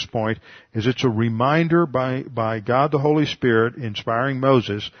say at this point is it's a reminder by God the Holy Spirit inspiring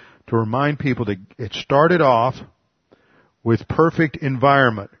Moses to remind people that it started off with perfect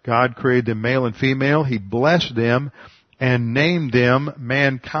environment. God created them male and female. He blessed them and named them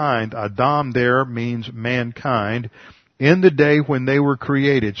mankind. Adam there means mankind. In the day when they were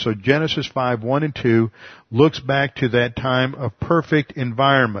created. So Genesis 5:1-2 looks back to that time of perfect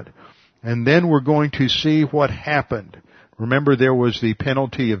environment. And then we're going to see what happened. Remember, there was the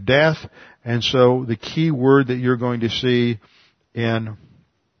penalty of death, and so the key word that you're going to see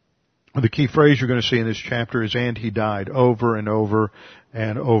the key phrase you're going to see in this chapter is, and he died, over and over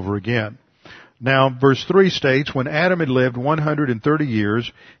and over again. Now, verse 3 states, when Adam had lived 130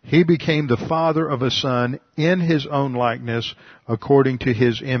 years, he became the father of a son in his own likeness, according to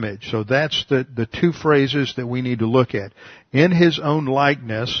his image. So that's the two phrases that we need to look at. In his own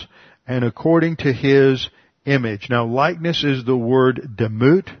likeness and according to his image. Now, likeness is the word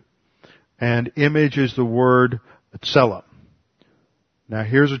demut, and image is the word tselem. Now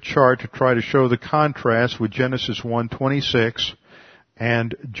here's a chart to try to show the contrast with Genesis 1:26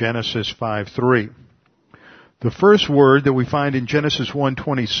 and Genesis 5:3. The first word that we find in Genesis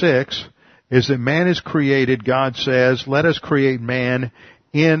 1:26 is that man is created. God says, let us create man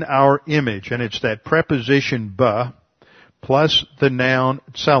in our image. And it's that preposition ba plus the noun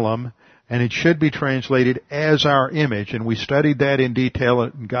tselem, and it should be translated as our image. And we studied that in detail,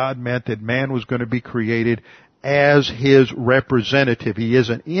 and God meant that man was going to be created as his representative. He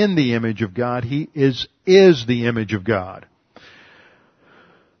isn't in the image of God. He is the image of God.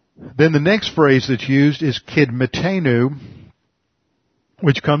 Then the next phrase that's used is kidmetenu,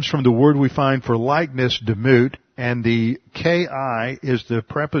 which comes from the word we find for likeness, demut, and the ki is the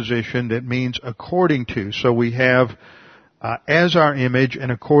preposition that means according to. So we have as our image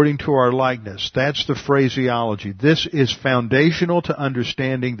and according to our likeness. That's the phraseology. This is foundational to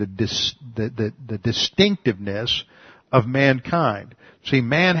understanding the distinctiveness of mankind. See,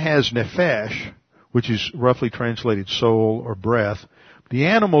 man has nephesh, which is roughly translated soul or breath. The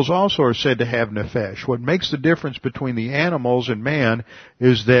animals also are said to have nephesh. What makes the difference between the animals and man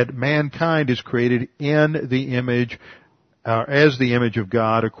is that mankind is created in the image, as the image of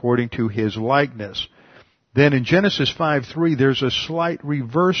God according to his likeness. Then in Genesis 5:3, there's a slight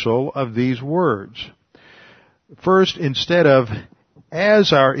reversal of these words. First, instead of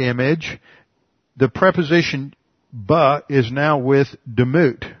as our image, the preposition ba is now with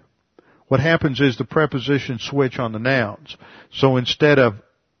demut. What happens is the prepositions switch on the nouns. So instead of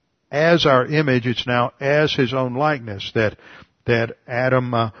as our image, it's now as his own likeness, that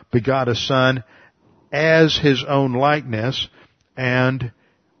Adam begot a son as his own likeness and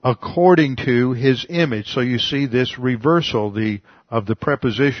according to his image. So you see this reversal of the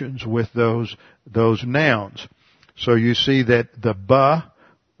prepositions with those nouns. So you see that the ba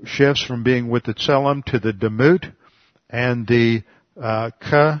shifts from being with the tselem to the demut, and the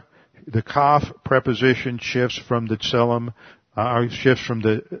kaf preposition shifts from the tselem, shifts from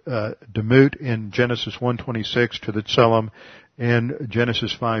the demut in Genesis 1:26 to the tselem in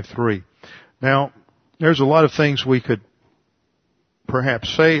Genesis 5:3. Now, there's a lot of things we could perhaps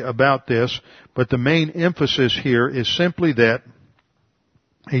say about this, but the main emphasis here is simply that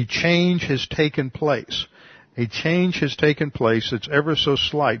a change has taken place. A change has taken place that's ever so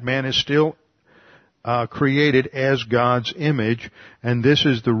slight. Man is still created as God's image, and this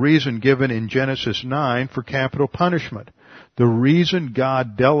is the reason given in Genesis 9 for capital punishment. The reason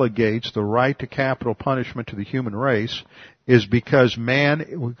God delegates the right to capital punishment to the human race is because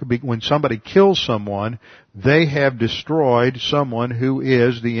when somebody kills someone, they have destroyed someone who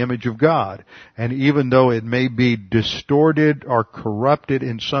is the image of God. And even though it may be distorted or corrupted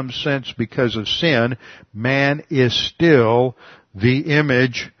in some sense because of sin, man is still the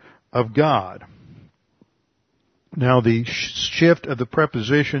image of God. Now the shift of the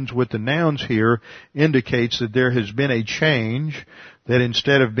prepositions with the nouns here indicates that there has been a change, that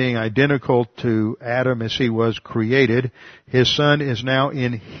instead of being identical to Adam as he was created, his son is now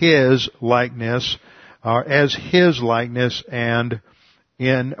in his likeness, as his likeness and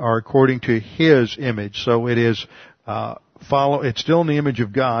according to his image. So it is, it's still in the image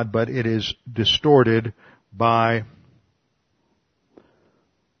of God, but it is distorted by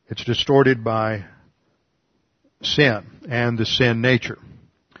sin and the sin nature.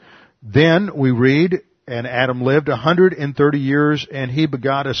 Then we read, and Adam lived 130 years, and he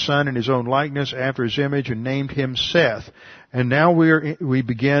begot a son in his own likeness after his image, and named him Seth. And now we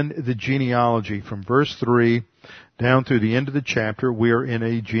begin the genealogy from verse 3 down through the end of the chapter. We are in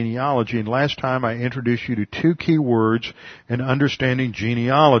a genealogy, and last time I introduced you to two key words in understanding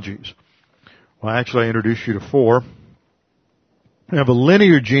genealogies. Well, actually I introduced you to four. We have a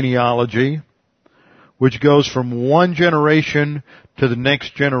linear genealogy, which goes from one generation to the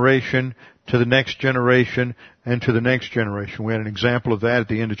next generation, to the next generation, and to the next generation. We had an example of that at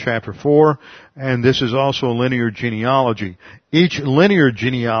the end of chapter 4, and this is also a linear genealogy. Each linear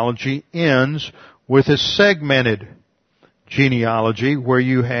genealogy ends with a segmented genealogy where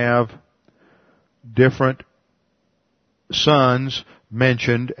you have different sons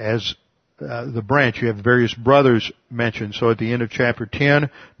mentioned as the branch. You have various brothers mentioned. So at the end of chapter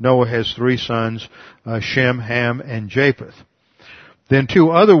 10, Noah has 3 sons, Shem, Ham, and Japheth. Then 2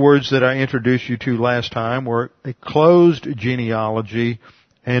 other words that I introduced you to last time were a closed genealogy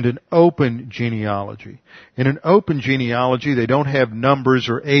and an open genealogy. In an open genealogy, they don't have numbers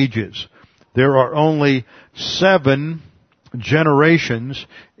or ages. There are only 7 generations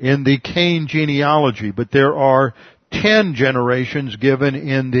in the Cain genealogy, but there are 10 generations given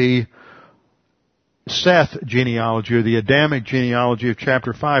in the Seth genealogy, or the Adamic genealogy of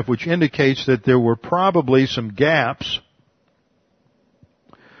chapter 5, which indicates that there were probably some gaps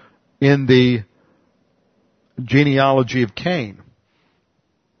in the genealogy of Cain.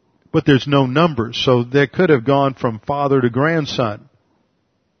 But there's no numbers, so they could have gone from father to grandson.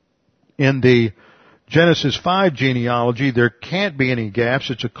 In the Genesis 5 genealogy, there can't be any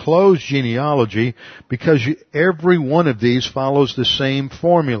gaps. It's a closed genealogy because every one of these follows the same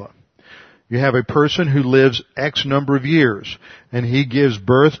formula. You have a person who lives X number of years, and he gives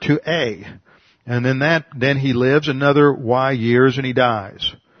birth to A. And then he lives another Y years and he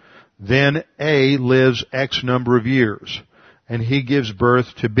dies. Then A lives X number of years, and he gives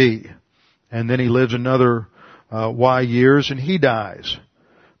birth to B. And then he lives another Y years and he dies.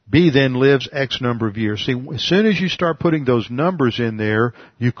 B then lives X number of years. See, as soon as you start putting those numbers in there,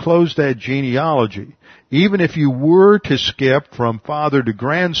 you close that genealogy. Even if you were to skip from father to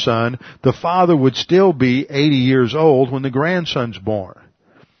grandson, the father would still be 80 years old when the grandson's born.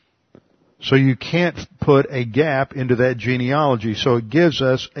 So you can't put a gap into that genealogy. So it gives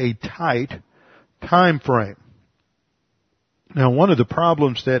us a tight time frame. Now, one of the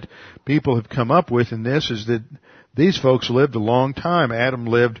problems that people have come up with in this is that these folks lived a long time. Adam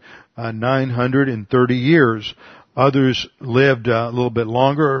lived 930 years. Others lived a little bit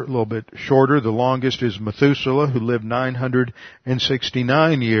longer, a little bit shorter. The longest is Methuselah, who lived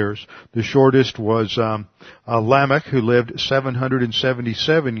 969 years. The shortest was Lamech, who lived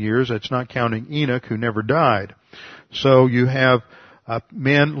 777 years. That's not counting Enoch, who never died. So you have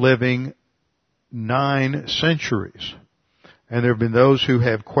men living 9 centuries. And there have been those who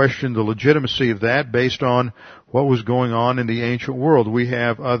have questioned the legitimacy of that based on what was going on in the ancient world. We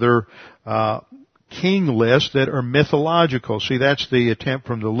have other king lists that are mythological. See, that's the attempt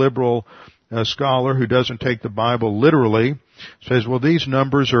from the liberal scholar who doesn't take the Bible literally. Says, well, these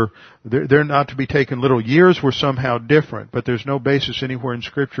numbers they're not to be taken literal. Years were somehow different, but there's no basis anywhere in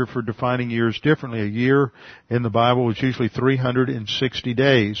Scripture for defining years differently. A year in the Bible was usually 360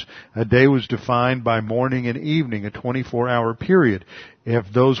 days. A day was defined by morning and evening, a 24-hour period. If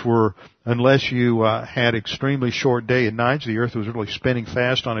those were, unless you had extremely short day and nights, the earth was really spinning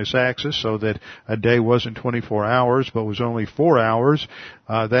fast on its axis so that a day wasn't 24 hours but was only 4 hours.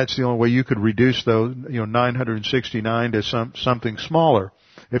 That's the only way you could reduce those, 969 to something smaller.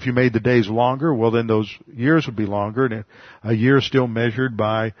 If you made the days longer, well then those years would be longer, and a year is still measured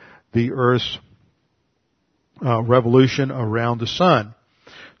by the earth's revolution around the sun.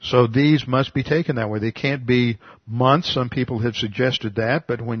 So these must be taken that way. They can't be months. Some people have suggested that,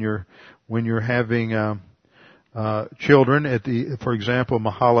 but when you're having children, for example,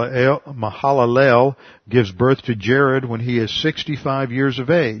 Mahalalel gives birth to Jared when he is 65 years of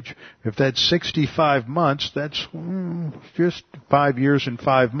age. If that's 65 months, that's just 5 years and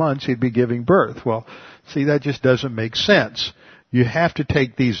 5 months he'd be giving birth. Well, see, that just doesn't make sense. You have to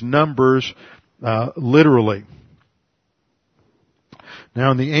take these numbers literally.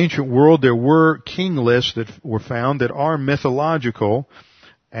 Now, in the ancient world, there were king lists that were found that are mythological.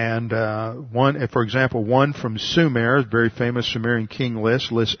 And one, for example, one from Sumer, very famous Sumerian king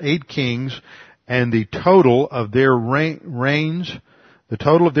list, lists 8 kings, and the total of their reigns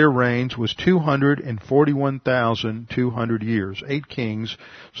was 241,200 years. 8 kings,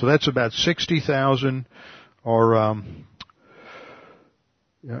 so that's about 60,000, or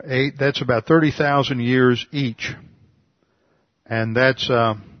that's about 30,000 years each, and that's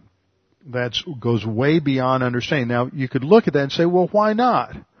goes way beyond understanding. Now, you could look at that and say, well, why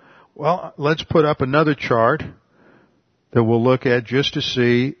not? Well, let's put up another chart that we'll look at just to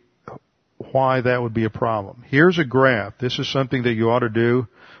see why that would be a problem. Here's a graph. This is something that you ought to do.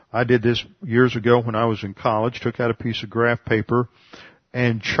 I did this years ago when I was in college, took out a piece of graph paper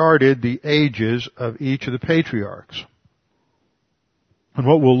and charted the ages of each of the patriarchs. And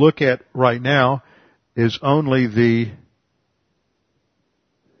what we'll look at right now is only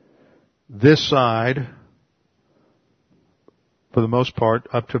this side, for the most part,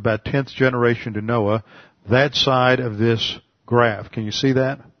 up to about 10th generation to Noah, that side of this graph. Can you see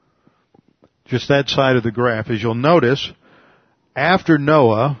that? Just that side of the graph. As you'll notice, after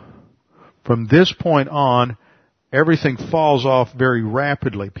Noah, from this point on, everything falls off very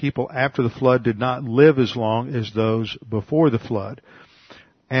rapidly. People after the flood did not live as long as those before the flood.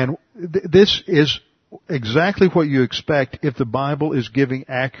 And this is exactly what you expect if the Bible is giving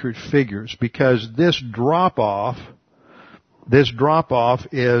accurate figures, because this drop off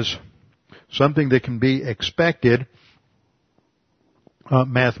is something that can be expected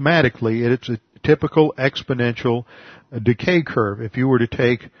mathematically. It's a typical exponential decay curve. If you were to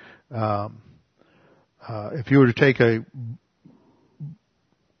take a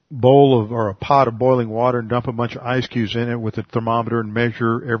bowl or a pot of boiling water and dump a bunch of ice cubes in it with a thermometer and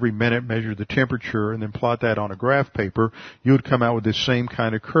measure every minute, measure the temperature, and then plot that on a graph paper, you would come out with this same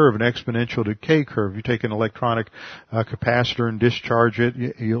kind of curve, an exponential decay curve. You take an electronic capacitor and discharge it,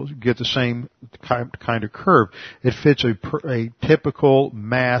 you'll get the same kind of curve. It fits a typical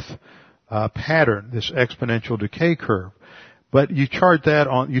math pattern, this exponential decay curve. But you chart that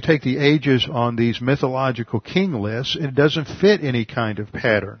you take the ages on these mythological king lists, and it doesn't fit any kind of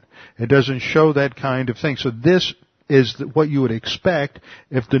pattern. It doesn't show that kind of thing. So this is what you would expect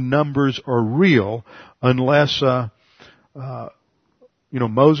if the numbers are real, unless,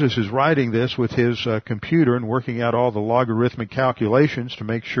 Moses is writing this with his computer and working out all the logarithmic calculations to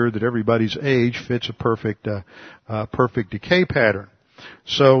make sure that everybody's age fits a perfect decay pattern.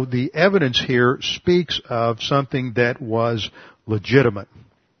 So the evidence here speaks of something that was legitimate.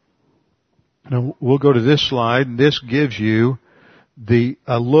 Now we'll go to this slide, and this gives you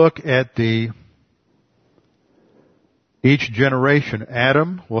a look at each generation.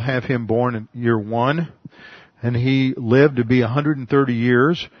 Adam, we'll have him born in year 1, and he lived to be 130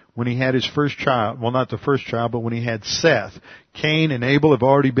 years when he had his first child. Well, not the first child, but when he had Seth. Cain and Abel have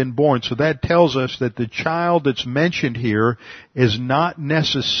already been born. So that tells us that the child that's mentioned here is not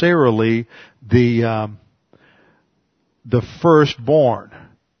necessarily the firstborn.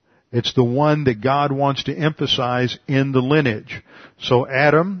 It's the one that God wants to emphasize in the lineage. So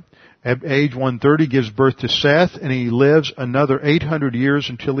Adam, at age 130, gives birth to Seth, and he lives another 800 years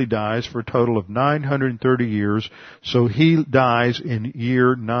until he dies, for a total of 930 years. So he dies in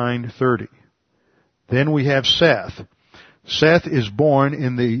year 930. Then we have Seth. Seth is born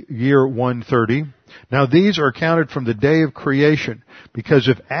in the year 130. Now these are counted from the day of creation, because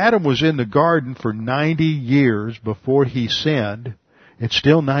if Adam was in the garden for 90 years before he sinned, it's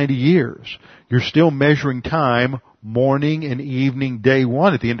still 90 years. You're still measuring time, morning and evening, day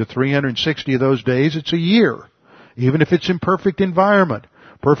 1. At the end of 360 of those days, it's a year. Even if it's in perfect environment.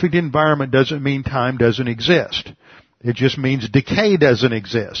 Perfect environment doesn't mean time doesn't exist. It just means decay doesn't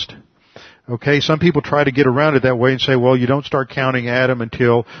exist. Okay, some people try to get around it that way and say, well, you don't start counting Adam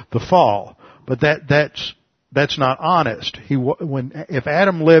until the fall. But that's not honest. If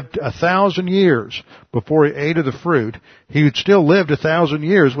Adam lived 1,000 years before he ate of the fruit, he would still lived 1,000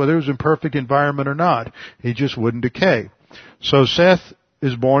 years, whether it was in perfect environment or not. He just wouldn't decay. So Seth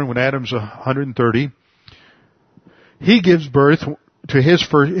is born when Adam's 130. He gives birth to to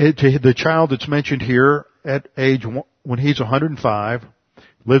the child that's mentioned here at when he's 105.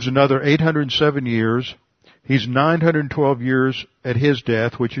 lives another 807 years. He's 912 years at his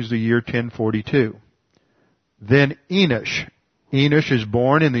death, which is the year 1042. Then Enosh. Enosh is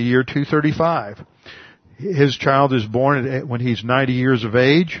born in the year 235. His child is born when he's 90 years of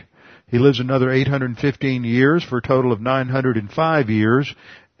age. He lives another 815 years for a total of 905 years,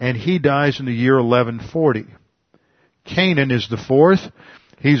 and he dies in the year 1140. Canaan is the fourth.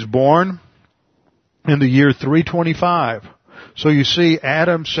 He's born in the year 325. So you see,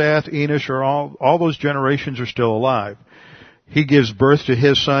 Adam, Seth, Enosh are all those generations are still alive. He gives birth to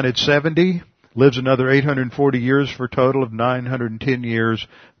his son at 70, lives another 840 years for a total of 910 years,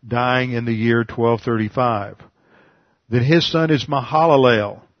 dying in the year 1235. Then his son is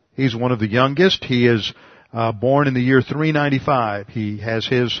Mahalalel. He's one of the youngest. He is born in the year 395. He has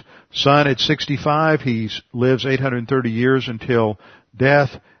his son at 65. He lives 830 years until death,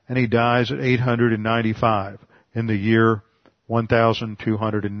 and he dies at 895 in the year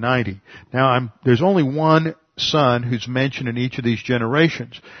 1290. Now, there's only one son who's mentioned in each of these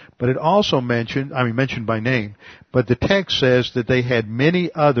generations, but it also mentioned by name, but the text says that they had many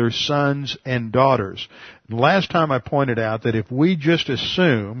other sons and daughters. And last time I pointed out that if we just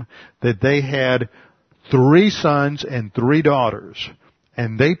assume that they had 3 sons and 3 daughters,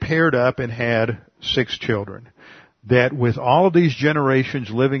 and they paired up and had 6 children, that with all of these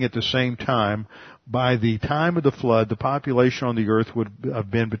generations living at the same time, by the time of the flood, the population on the earth would have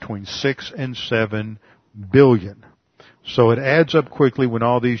been between 6 and 7 billion. So it adds up quickly when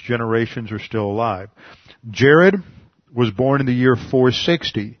all these generations are still alive. Jared was born in the year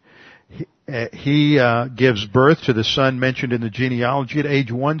 460. He gives birth to the son mentioned in the genealogy at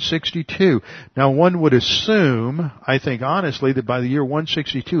age 162. Now one would assume, I think honestly, that by the year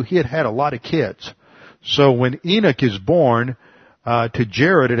 162 he had had a lot of kids. So when Enoch is born to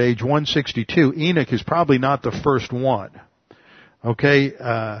Jared at age 162, Enoch is probably not the first one. Okay,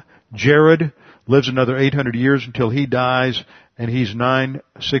 Jared lives another 800 years until he dies, and he's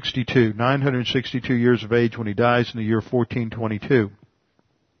 962 years of age when he dies in the year 1422.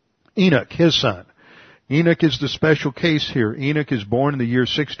 Enoch, his son. Enoch is the special case here. Enoch is born in the year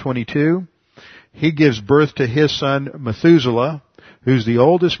 622. He gives birth to his son Methuselah, who's the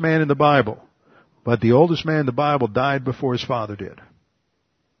oldest man in the Bible. But the oldest man in the Bible died before his father did.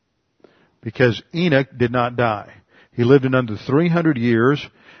 Because Enoch did not die. He lived in under 300 years,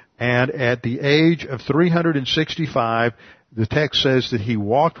 and at the age of 365, the text says that he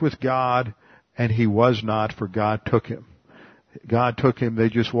walked with God, and he was not, for God took him. God took him, they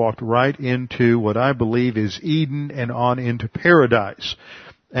just walked right into what I believe is Eden and on into paradise.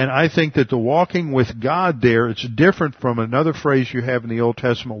 And I think that the walking with God there, it's different from another phrase you have in the Old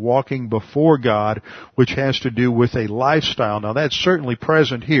Testament, walking before God, which has to do with a lifestyle. Now that's certainly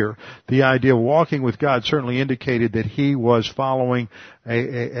present here. The idea of walking with God certainly indicated that he was following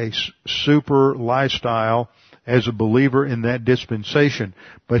a super lifestyle as a believer in that dispensation.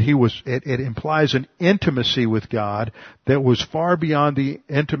 But it implies an intimacy with God that was far beyond the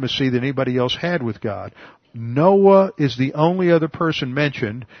intimacy that anybody else had with God. Noah is the only other person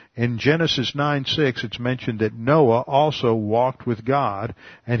mentioned. In Genesis 9:6, it's mentioned that Noah also walked with God,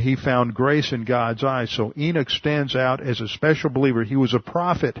 and he found grace in God's eyes. So Enoch stands out as a special believer. He was a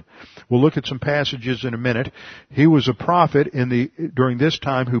prophet. We'll look at some passages in a minute. He was a prophet during this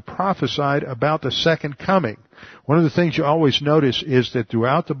time who prophesied about the second coming. One of the things you always notice is that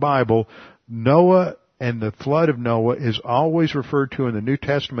throughout the Bible, Noah and the flood of Noah is always referred to in the New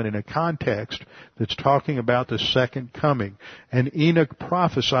Testament in a context that's talking about the second coming. And Enoch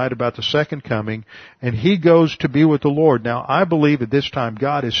prophesied about the second coming, and he goes to be with the Lord. Now, I believe at this time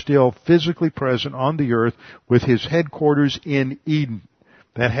God is still physically present on the earth with his headquarters in Eden.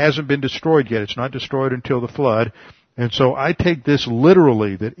 That hasn't been destroyed yet. It's not destroyed until the flood. And so I take this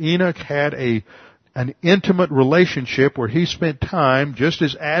literally, that Enoch had an intimate relationship where he spent time, just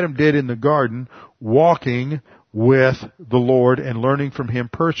as Adam did in the garden, walking with the Lord and learning from him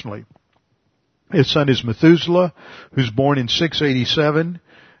personally. His son is Methuselah, who's born in 687.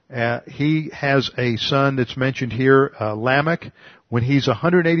 He has a son that's mentioned here, Lamech, when he's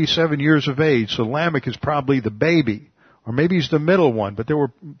 187 years of age. So Lamech is probably the baby, or maybe he's the middle one, but there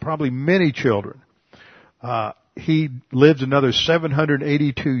were probably many children. He lived another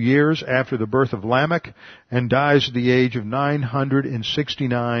 782 years after the birth of Lamech and dies at the age of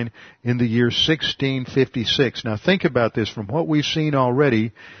 969 in the year 1656. Now think about this. From what we've seen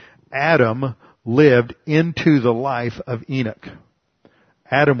already, Adam lived into the life of Enoch.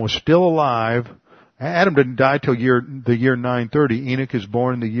 Adam was still alive. Adam didn't die till the year 930. Enoch is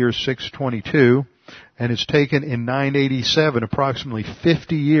born in the year 622, and it's taken in 987, approximately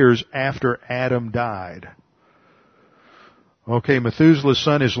 50 years after Adam died. Okay, Methuselah's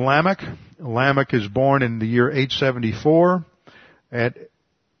son is Lamech. Lamech is born in the year 874. At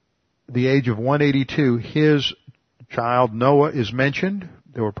the age of 182, his child Noah is mentioned.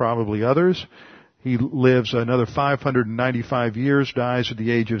 There were probably others. He lives another 595 years, dies at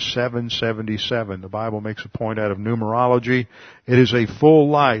the age of 777. The Bible makes a point out of numerology. It is a full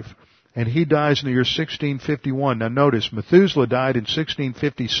life. And he dies in the year 1651. Now notice, Methuselah died in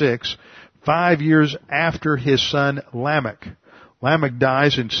 1656, 5 years after his son Lamech. Lamech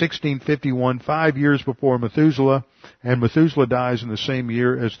dies in 1651, 5 years before Methuselah, and Methuselah dies in the same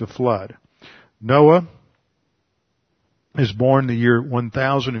year as the flood. Noah is born in the year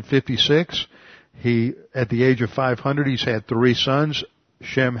 1056. At the age of 500, he's had 3 sons,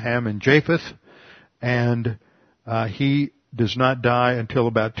 Shem, Ham, and Japheth, and he does not die until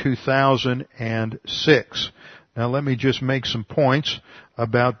about 2006. Now let me just make some points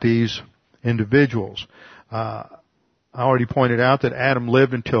about these individuals. I already pointed out that Adam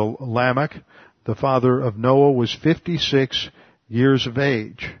lived until Lamech, the father of Noah, was 56 years of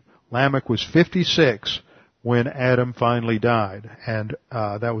age. Lamech was 56 when Adam finally died, and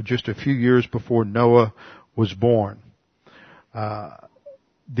that was just a few years before Noah was born.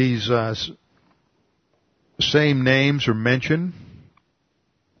 These same names are mentioned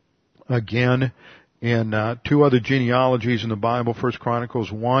again in 2 other genealogies in the Bible, 1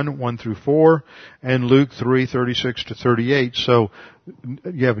 Chronicles 1 through 4, and Luke 3, 36 to 38. So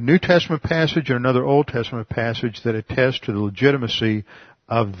you have a New Testament passage and another Old Testament passage that attest to the legitimacy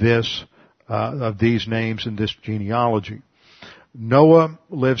of these names in this genealogy. Noah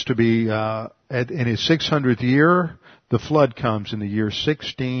lives to be in his 600th year. The flood comes in the year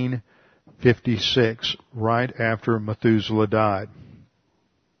 1656, right after Methuselah died.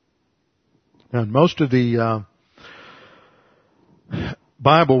 Now, in most of the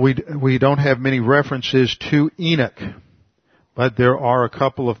Bible, we don't have many references to Enoch, but there are a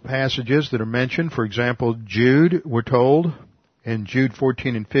couple of passages that are mentioned. For example, Jude, we're told, in Jude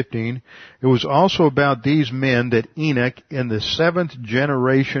 14 and 15, it was also about these men that Enoch, in the 7th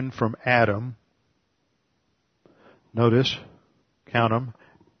generation from Adam, notice, count them,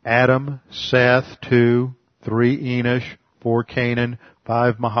 Adam, Seth, 2, 3 Enosh, 4 Canaan,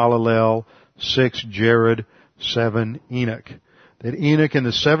 5 Mahalalel, 6 Jared, 7 Enoch. That Enoch in the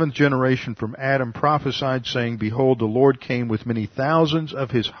 7th generation from Adam prophesied, saying, Behold, the Lord came with many thousands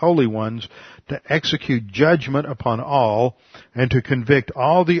of his holy ones to execute judgment upon all, and to convict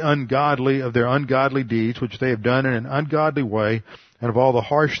all the ungodly of their ungodly deeds, which they have done in an ungodly way, and of all the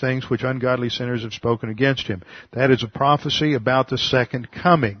harsh things which ungodly sinners have spoken against him. That is a prophecy about the second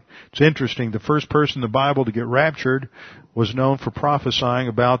coming. It's interesting, the first person in the Bible to get raptured was known for prophesying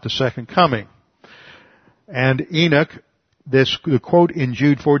about the second coming. And Enoch, the quote in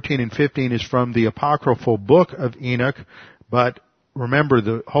Jude 14 and 15 is from the apocryphal book of Enoch, but remember,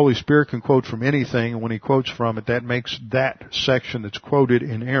 the Holy Spirit can quote from anything, and when he quotes from it, that makes that section that's quoted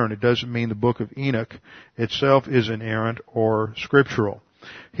inerrant. It doesn't mean the book of Enoch itself is inerrant or scriptural.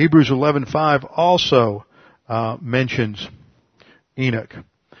 Hebrews 11:5 also mentions Enoch.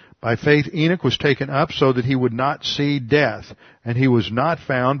 By faith Enoch was taken up so that he would not see death, and he was not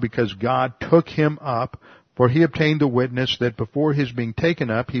found because God took him up, for he obtained the witness that before his being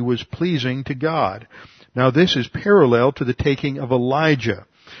taken up he was pleasing to God. Now this is parallel to the taking of Elijah.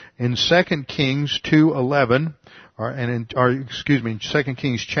 In 2 Kings 2:11, in 2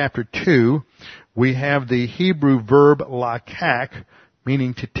 Kings chapter 2, we have the Hebrew verb lakak,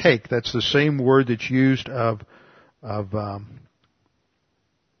 meaning to take. That's the same word that's used of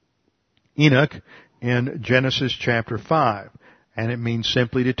Enoch in Genesis chapter 5. And it means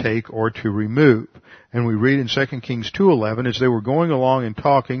simply to take or to remove. And we read in 2 Kings 2:11, as they were going along and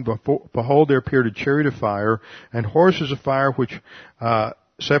talking, behold, there appeared a chariot of fire and horses of fire which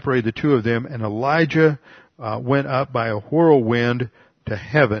separated the two of them, and Elijah went up by a whirlwind to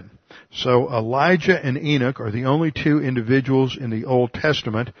heaven. So Elijah and Enoch are the only 2 individuals in the Old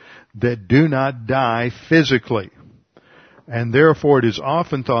Testament that do not die physically. And therefore it is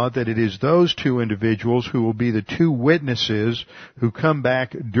often thought that it is those 2 individuals who will be the 2 witnesses who come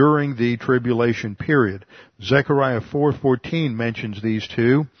back during the tribulation period. Zechariah 4:14 mentions these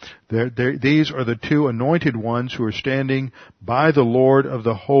 2. These are the 2 anointed ones who are standing by the Lord of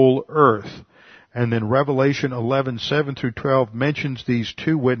the whole earth. And then Revelation 11:7 through 12 mentions these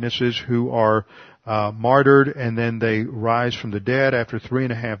 2 witnesses who are martyred, and then they rise from the dead after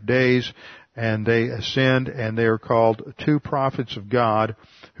 3.5 days. And they ascend, and they are called 2 prophets of God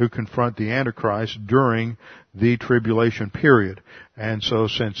who confront the Antichrist during the tribulation period. And so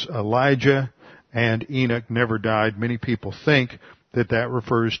since Elijah and Enoch never died, many people think that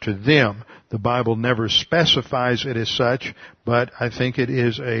refers to them. The Bible never specifies it as such, but I think it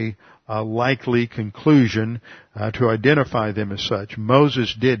is a likely conclusion to identify them as such.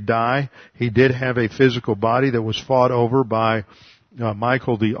 Moses did die. He did have a physical body that was fought over by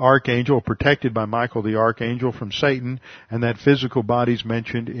Michael the archangel, protected by Michael the archangel from Satan, and that physical body is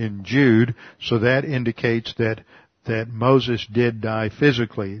mentioned in Jude, so that indicates that Moses did die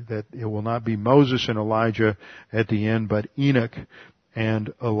physically, that it will not be Moses and Elijah at the end, but Enoch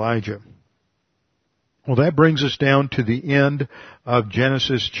and Elijah. Well, that brings us down to the end of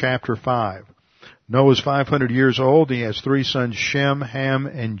Genesis chapter 5. Noah's 500 years old. He has 3 sons, Shem, Ham,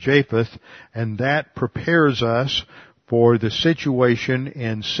 and Japheth, and that prepares us for the situation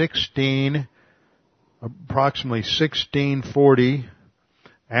in approximately 1640,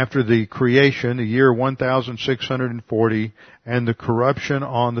 after the creation, the year 1640, and the corruption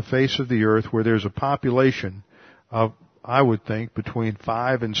on the face of the earth, where there's a population of, I would think, between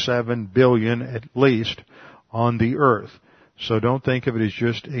 5 and 7 billion at least on the earth. So don't think of it as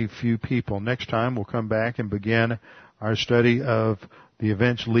just a few people. Next time we'll come back and begin our study of the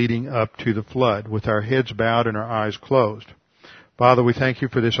events leading up to the flood with our heads bowed and our eyes closed. Father, we thank you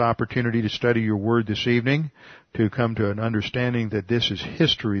for this opportunity to study your word this evening, to come to an understanding that this is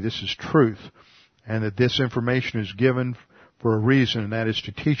history, this is truth, and that this information is given for a reason, and that is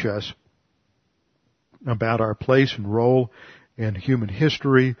to teach us about our place and role in human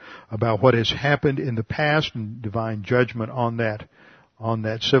history, about what has happened in the past and divine judgment on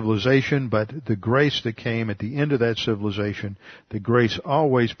that civilization, but the grace that came at the end of that civilization, the grace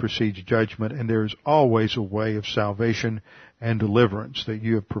always precedes judgment, and there is always a way of salvation and deliverance that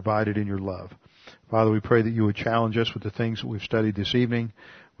you have provided in your love. Father, we pray that you would challenge us with the things that we've studied this evening.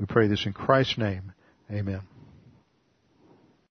 We pray this in Christ's name. Amen.